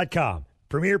 PremierPools.com.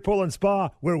 Premier Pool and Spa,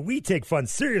 where we take fun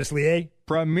seriously, eh?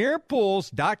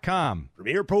 PremierPools.com.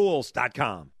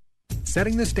 PremierPools.com.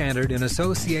 Setting the standard in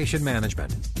association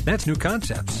management. That's New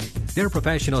Concepts. Their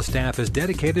professional staff is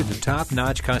dedicated to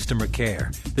top-notch customer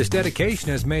care. This dedication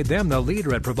has made them the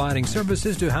leader at providing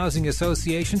services to housing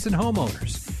associations and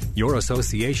homeowners. Your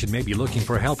association may be looking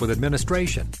for help with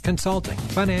administration, consulting,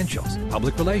 financials,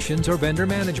 public relations, or vendor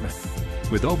management.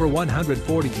 With over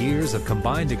 140 years of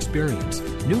combined experience,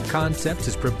 New Concepts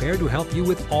is prepared to help you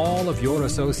with all of your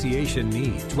association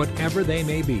needs, whatever they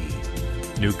may be.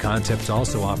 New Concepts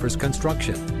also offers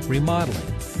construction, remodeling,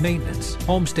 maintenance,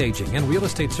 home staging, and real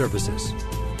estate services.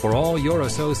 For all your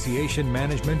association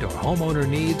management or homeowner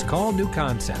needs, call New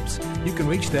Concepts. You can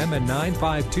reach them at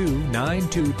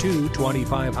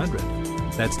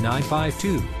 952-922-2500. That's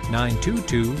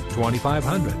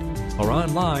 952-922-2500. Or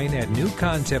online at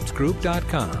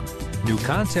newconceptsgroup.com.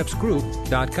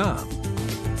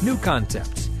 newconceptsgroup.com. New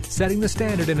Concepts, setting the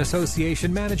standard in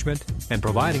association management and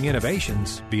providing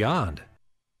innovations beyond.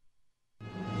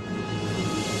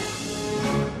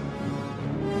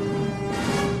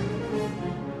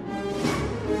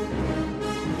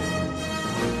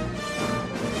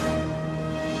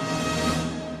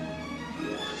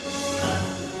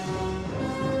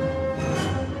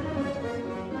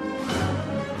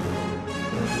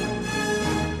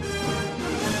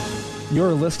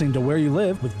 You're listening to Where You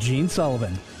Live with Gene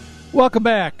Sullivan. Welcome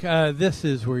back. This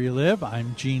is Where You Live.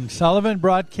 I'm Gene Sullivan,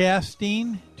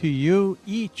 broadcasting to you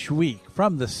each week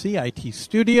from the CIT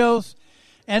studios,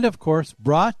 and of course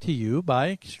brought to you by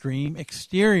Extreme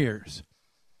Exteriors.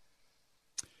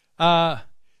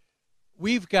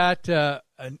 We've got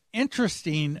an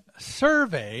interesting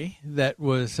survey that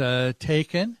was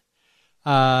taken,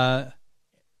 and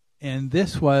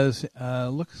this was,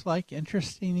 looks like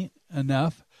interesting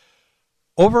enough.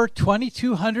 Over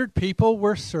 2,200 people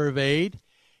were surveyed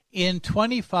in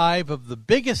 25 of the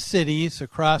biggest cities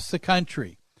across the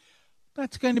country.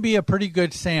 That's going to be a pretty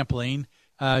good sampling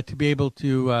to be able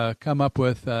to come up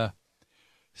with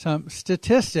some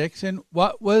statistics. And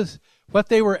what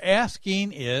they were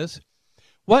asking is,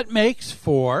 what makes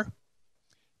for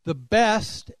the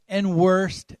best and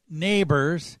worst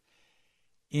neighbors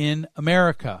in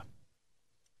America?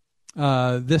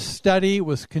 This study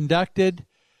was conducted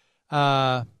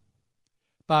by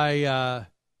a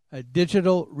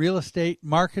digital real estate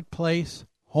marketplace,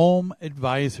 Home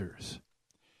Advisors.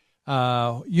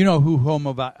 You know who Home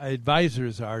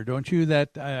Advisors are, don't you?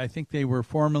 That I think they were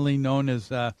formerly known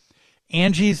as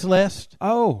Angie's List.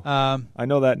 Oh, I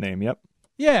know that name, yep.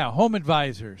 Yeah, Home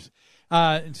Advisors.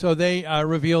 And so they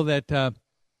reveal that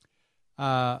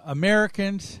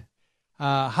Americans,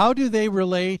 how do they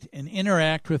relate and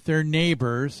interact with their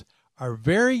neighbors are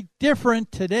very different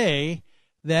today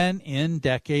than in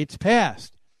decades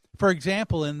past. For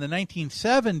example, in the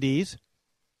 1970s,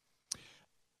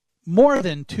 more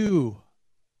than 2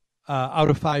 out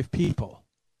of 5 people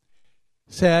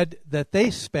said that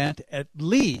they spent at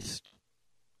least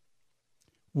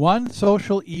one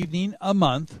social evening a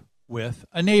month with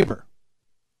a neighbor.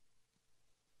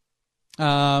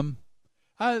 That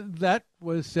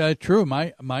was true.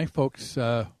 My folks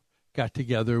got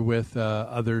together with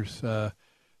others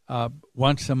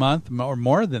once a month, or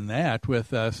more than that,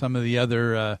 with some of the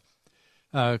other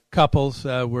couples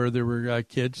where there were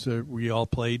kids we all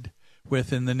played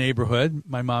with in the neighborhood.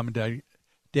 My mom and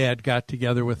dad got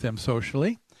together with them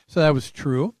socially, so that was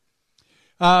true.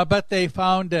 But they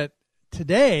found that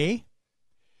today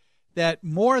that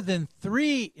more than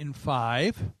 3 in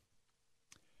 5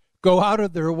 go out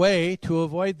of their way to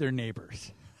avoid their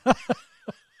neighbors.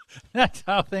 That's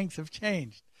how things have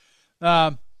changed.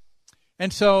 And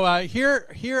so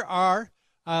here are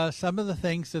some of the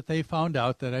things that they found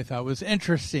out that I thought was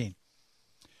interesting.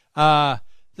 The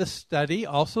study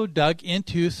also dug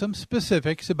into some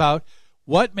specifics about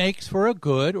what makes for a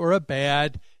good or a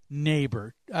bad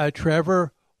neighbor.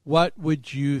 Trevor, what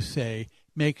would you say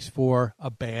makes for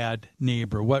a bad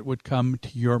neighbor? What would come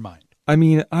to your mind? I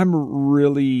mean, I'm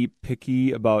really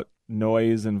picky about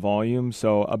noise and volume,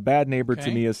 so a bad neighbor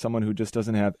to me is someone who just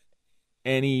doesn't have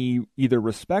any either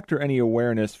respect or any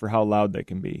awareness for how loud they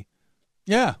can be.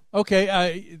 Yeah,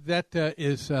 okay, that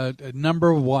is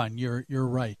number one. You're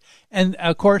right. And,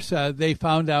 of course, they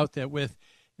found out that with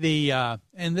the,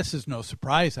 and this is no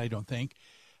surprise, I don't think,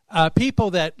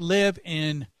 people that live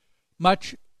in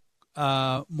much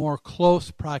more close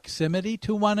proximity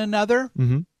to one another,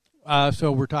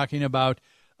 so we're talking about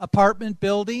apartment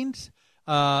buildings,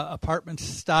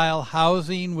 apartment-style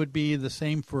housing would be the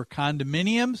same for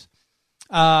condominiums.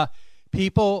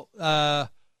 People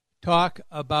talk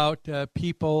about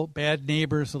bad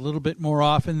neighbors, a little bit more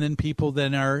often than people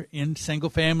that are in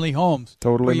single-family homes.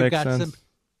 Totally makes sense.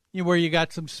 Where you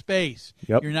got some space.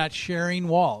 Yep. You're not sharing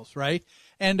walls, right?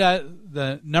 And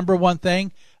the number one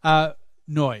thing,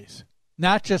 noise.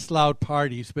 Not just loud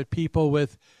parties, but people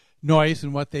with noise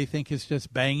and what they think is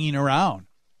just banging around.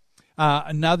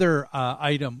 Another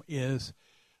item is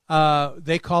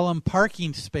they call them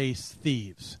parking space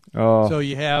thieves. Oh. So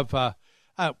you have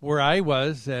where I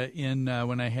was when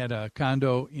I had a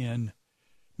condo in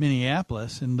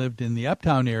Minneapolis and lived in the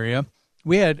Uptown area,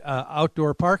 we had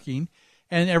outdoor parking,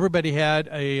 and everybody had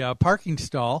a parking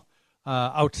stall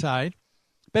outside.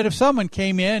 But if someone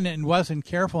came in and wasn't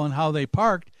careful in how they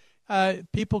parked,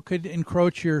 people could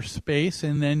encroach your space,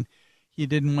 and then you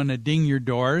didn't want to ding your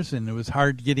doors, and it was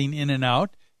hard getting in and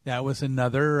out. That was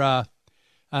another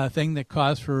thing that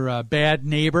caused for bad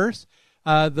neighbors.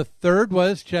 The third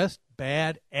was just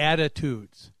bad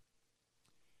attitudes.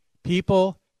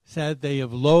 People said they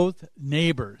have loathed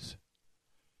neighbors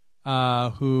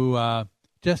who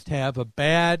just have a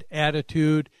bad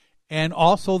attitude, and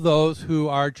also those who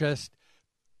are just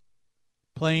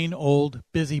plain old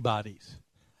busybodies.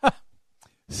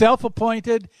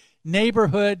 Self-appointed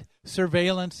neighborhood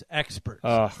surveillance experts.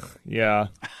 Ugh, yeah.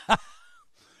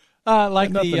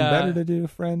 Like nothing the better to do,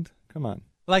 friend. Come on.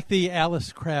 Like the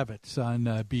Alice Kravitz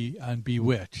on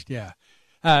Bewitched, yeah.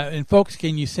 And folks,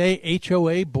 can you say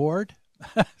HOA board?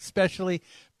 Especially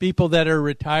people that are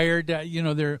retired.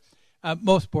 They're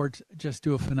most boards just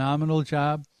do a phenomenal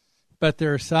job, but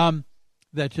there are some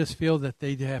that just feel that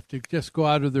they have to just go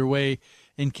out of their way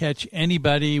and catch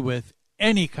anybody with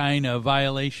any kind of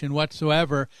violation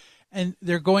whatsoever, and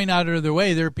they're going out of their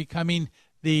way. They're becoming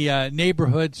the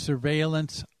neighborhood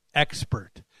surveillance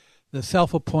expert, the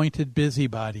self-appointed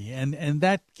busybody, and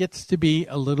that gets to be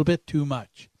a little bit too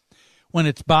much. When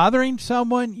it's bothering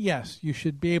someone, yes, you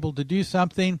should be able to do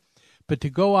something, but to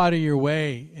go out of your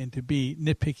way and to be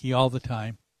nitpicky all the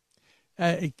time,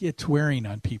 it gets wearing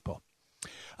on people.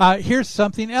 Here's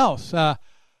something else.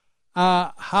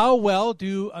 How well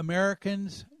do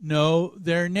Americans know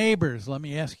their neighbors? Let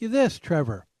me ask you this,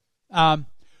 Trevor.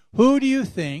 Who do you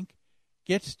think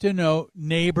gets to know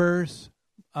their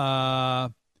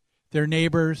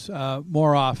neighbors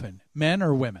more often, men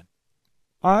or women?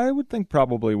 I would think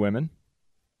probably women.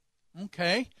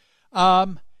 Okay.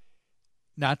 Not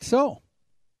so.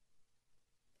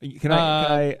 Can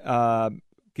I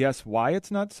guess why it's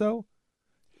not so?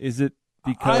 Is it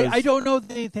because... I don't know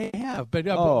they have, but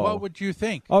what would you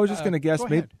think? I was just going to guess.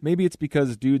 Maybe it's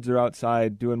because dudes are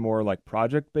outside doing more like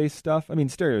project-based stuff. I mean,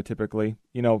 stereotypically,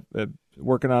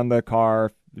 working on the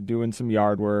car, doing some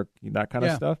yard work, that kind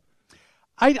of stuff.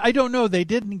 I don't know. They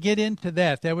didn't get into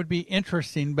that. That would be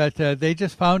interesting, but they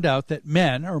just found out that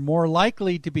men are more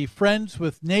likely to be friends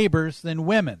with neighbors than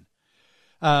women.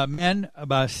 Men,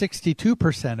 about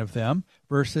 62% of them,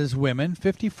 versus women,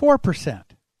 54%.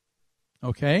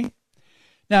 Okay?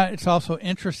 Now, it's also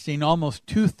interesting, almost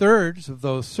two-thirds of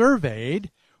those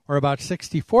surveyed, or about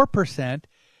 64%,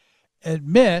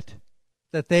 admit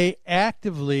that they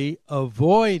actively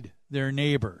avoid their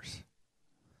neighbors.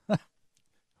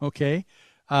 Okay?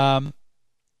 And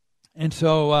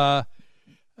so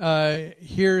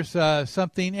here's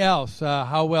something else.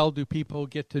 How well do people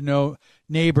get to know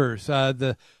neighbors?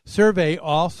 The survey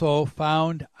also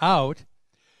found out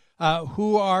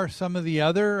who are some of the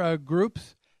other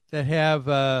groups that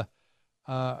have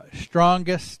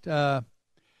strongest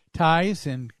ties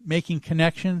and making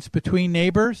connections between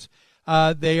neighbors.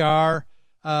 They are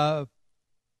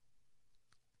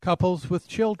couples with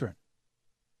children.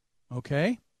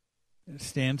 Okay? It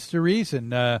stands to reason.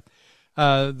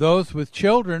 Those with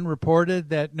children reported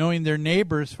that knowing their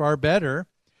neighbors far better,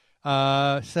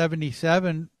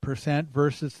 77%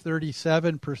 versus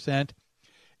 37%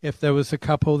 if there was a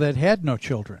couple that had no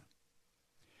children.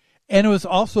 And it was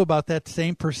also about that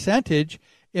same percentage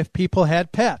if people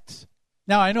had pets.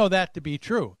 Now, I know that to be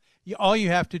true. All you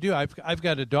have to do, I've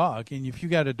got a dog, and if you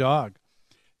got a dog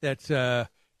that's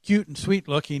cute and sweet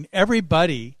looking,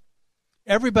 everybody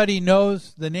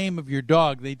knows the name of your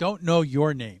dog. They don't know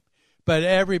your name, but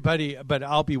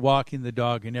I'll be walking the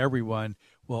dog, and everyone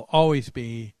will always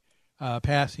be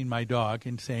passing my dog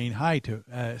and saying hi to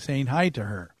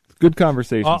her. Good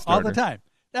conversation starter. All the time.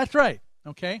 That's right.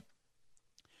 Okay.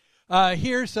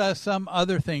 Here's some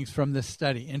other things from this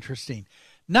study. Interesting.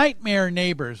 Nightmare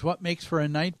neighbors. What makes for a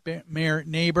nightmare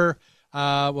neighbor?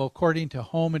 Well, according to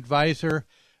Home Advisor,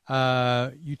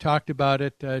 you talked about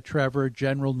it, Trevor,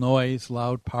 general noise,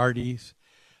 loud parties.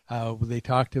 They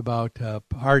talked about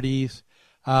parties.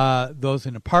 Those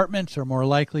in apartments are more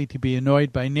likely to be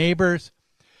annoyed by neighbors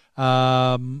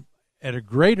at a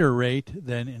greater rate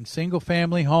than in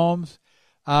single-family homes.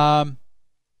 And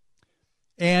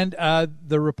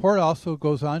the report also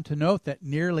goes on to note that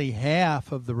nearly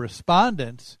half of the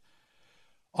respondents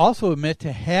also admit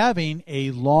to having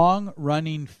a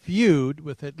long-running feud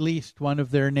with at least one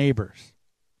of their neighbors.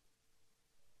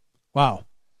 Wow.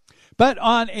 But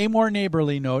on a more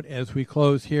neighborly note, as we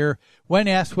close here, when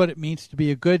asked what it means to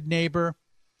be a good neighbor,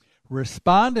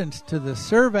 respondents to the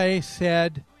survey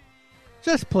said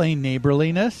just plain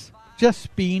neighborliness,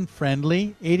 just being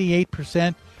friendly.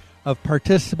 88% of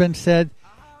participants said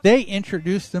they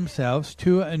introduced themselves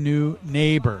to a new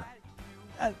neighbor.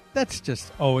 That's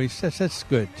just always, that's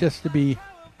good. Just to be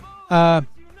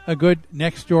a good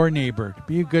next-door neighbor.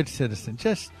 Be a good citizen.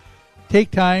 Just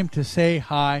take time to say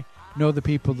hi, know the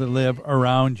people that live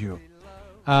around you.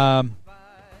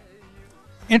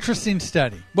 Interesting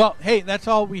study. Well, hey, that's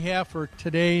all we have for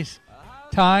today's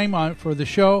time for the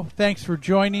show. Thanks for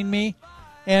joining me.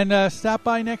 And stop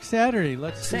by next Saturday.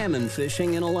 Salmon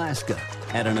fishing in Alaska,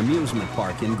 at an amusement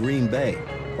park in Green Bay,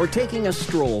 or taking a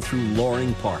stroll through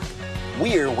Loring Park.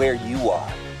 We're where you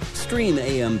are. Stream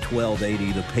AM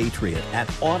 1280 The Patriot at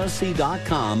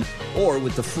Odyssey.com or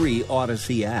with the free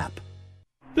Odyssey app.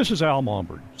 This is Al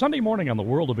Momberg. Sunday morning on the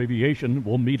World of Aviation,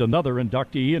 we'll meet another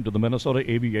inductee into the Minnesota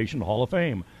Aviation Hall of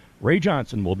Fame. Ray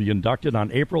Johnson will be inducted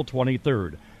on April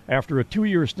 23rd. After a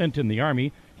 2-year stint in the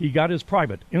Army, he got his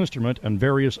private, instrument, and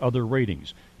various other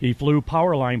ratings. He flew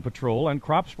power line patrol and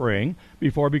crop spraying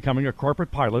before becoming a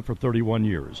corporate pilot for 31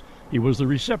 years. He was the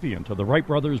recipient of the Wright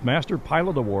Brothers Master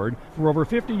Pilot Award for over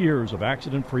 50 years of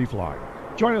accident-free flying.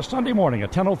 Join us Sunday morning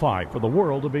at 10:05 for the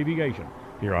World of Aviation,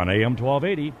 here on AM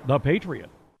 1280, The Patriot.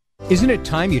 Isn't it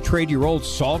time you trade your old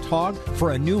Salt Hog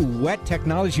for a new wet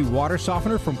technology water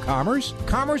softener from Commerce?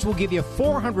 Commerce will give you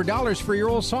 $400 for your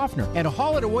old softener and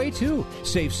haul it away too.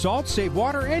 Save salt, save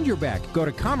water, and you're back. Go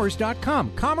to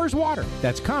Commerce.com. Commerce Water.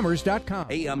 That's Commerce.com.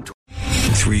 AM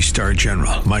 3-star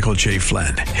General Michael J.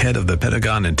 Flynn, head of the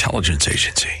Pentagon Intelligence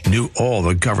Agency, knew all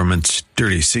the government's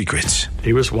dirty secrets.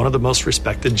 He was one of the most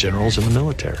respected generals in the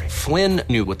military. Flynn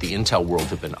knew what the intel world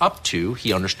had been up to.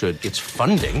 He understood its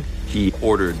funding. He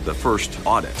ordered the first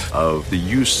audit of the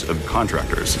use of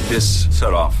contractors. This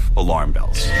set off alarm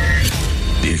bells.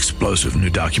 The explosive new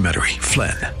documentary,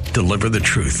 Flynn, Deliver the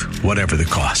Truth, Whatever the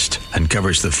Cost,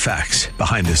 uncovers the facts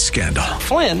behind this scandal.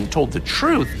 Flynn told the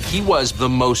truth. He was the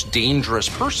most dangerous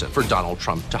person for Donald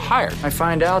Trump to hire. I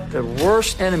find out the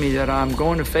worst enemy that I'm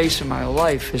going to face in my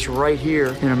life is right here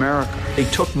in America. They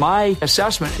took my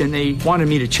assessment and they wanted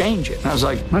me to change it. And I was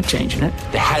like, I'm not changing it.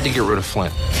 They had to get rid of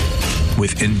Flynn.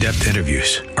 With in-depth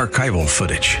interviews, archival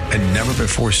footage, and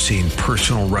never-before-seen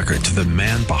personal records of the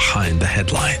man behind the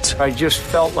headlines. I just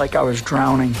felt like I was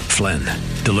drowning. Flynn,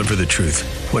 Deliver the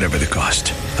Truth, Whatever the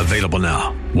Cost. Available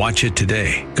now. Watch it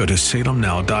today. Go to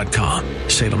salemnow.com.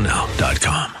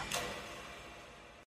 salemnow.com.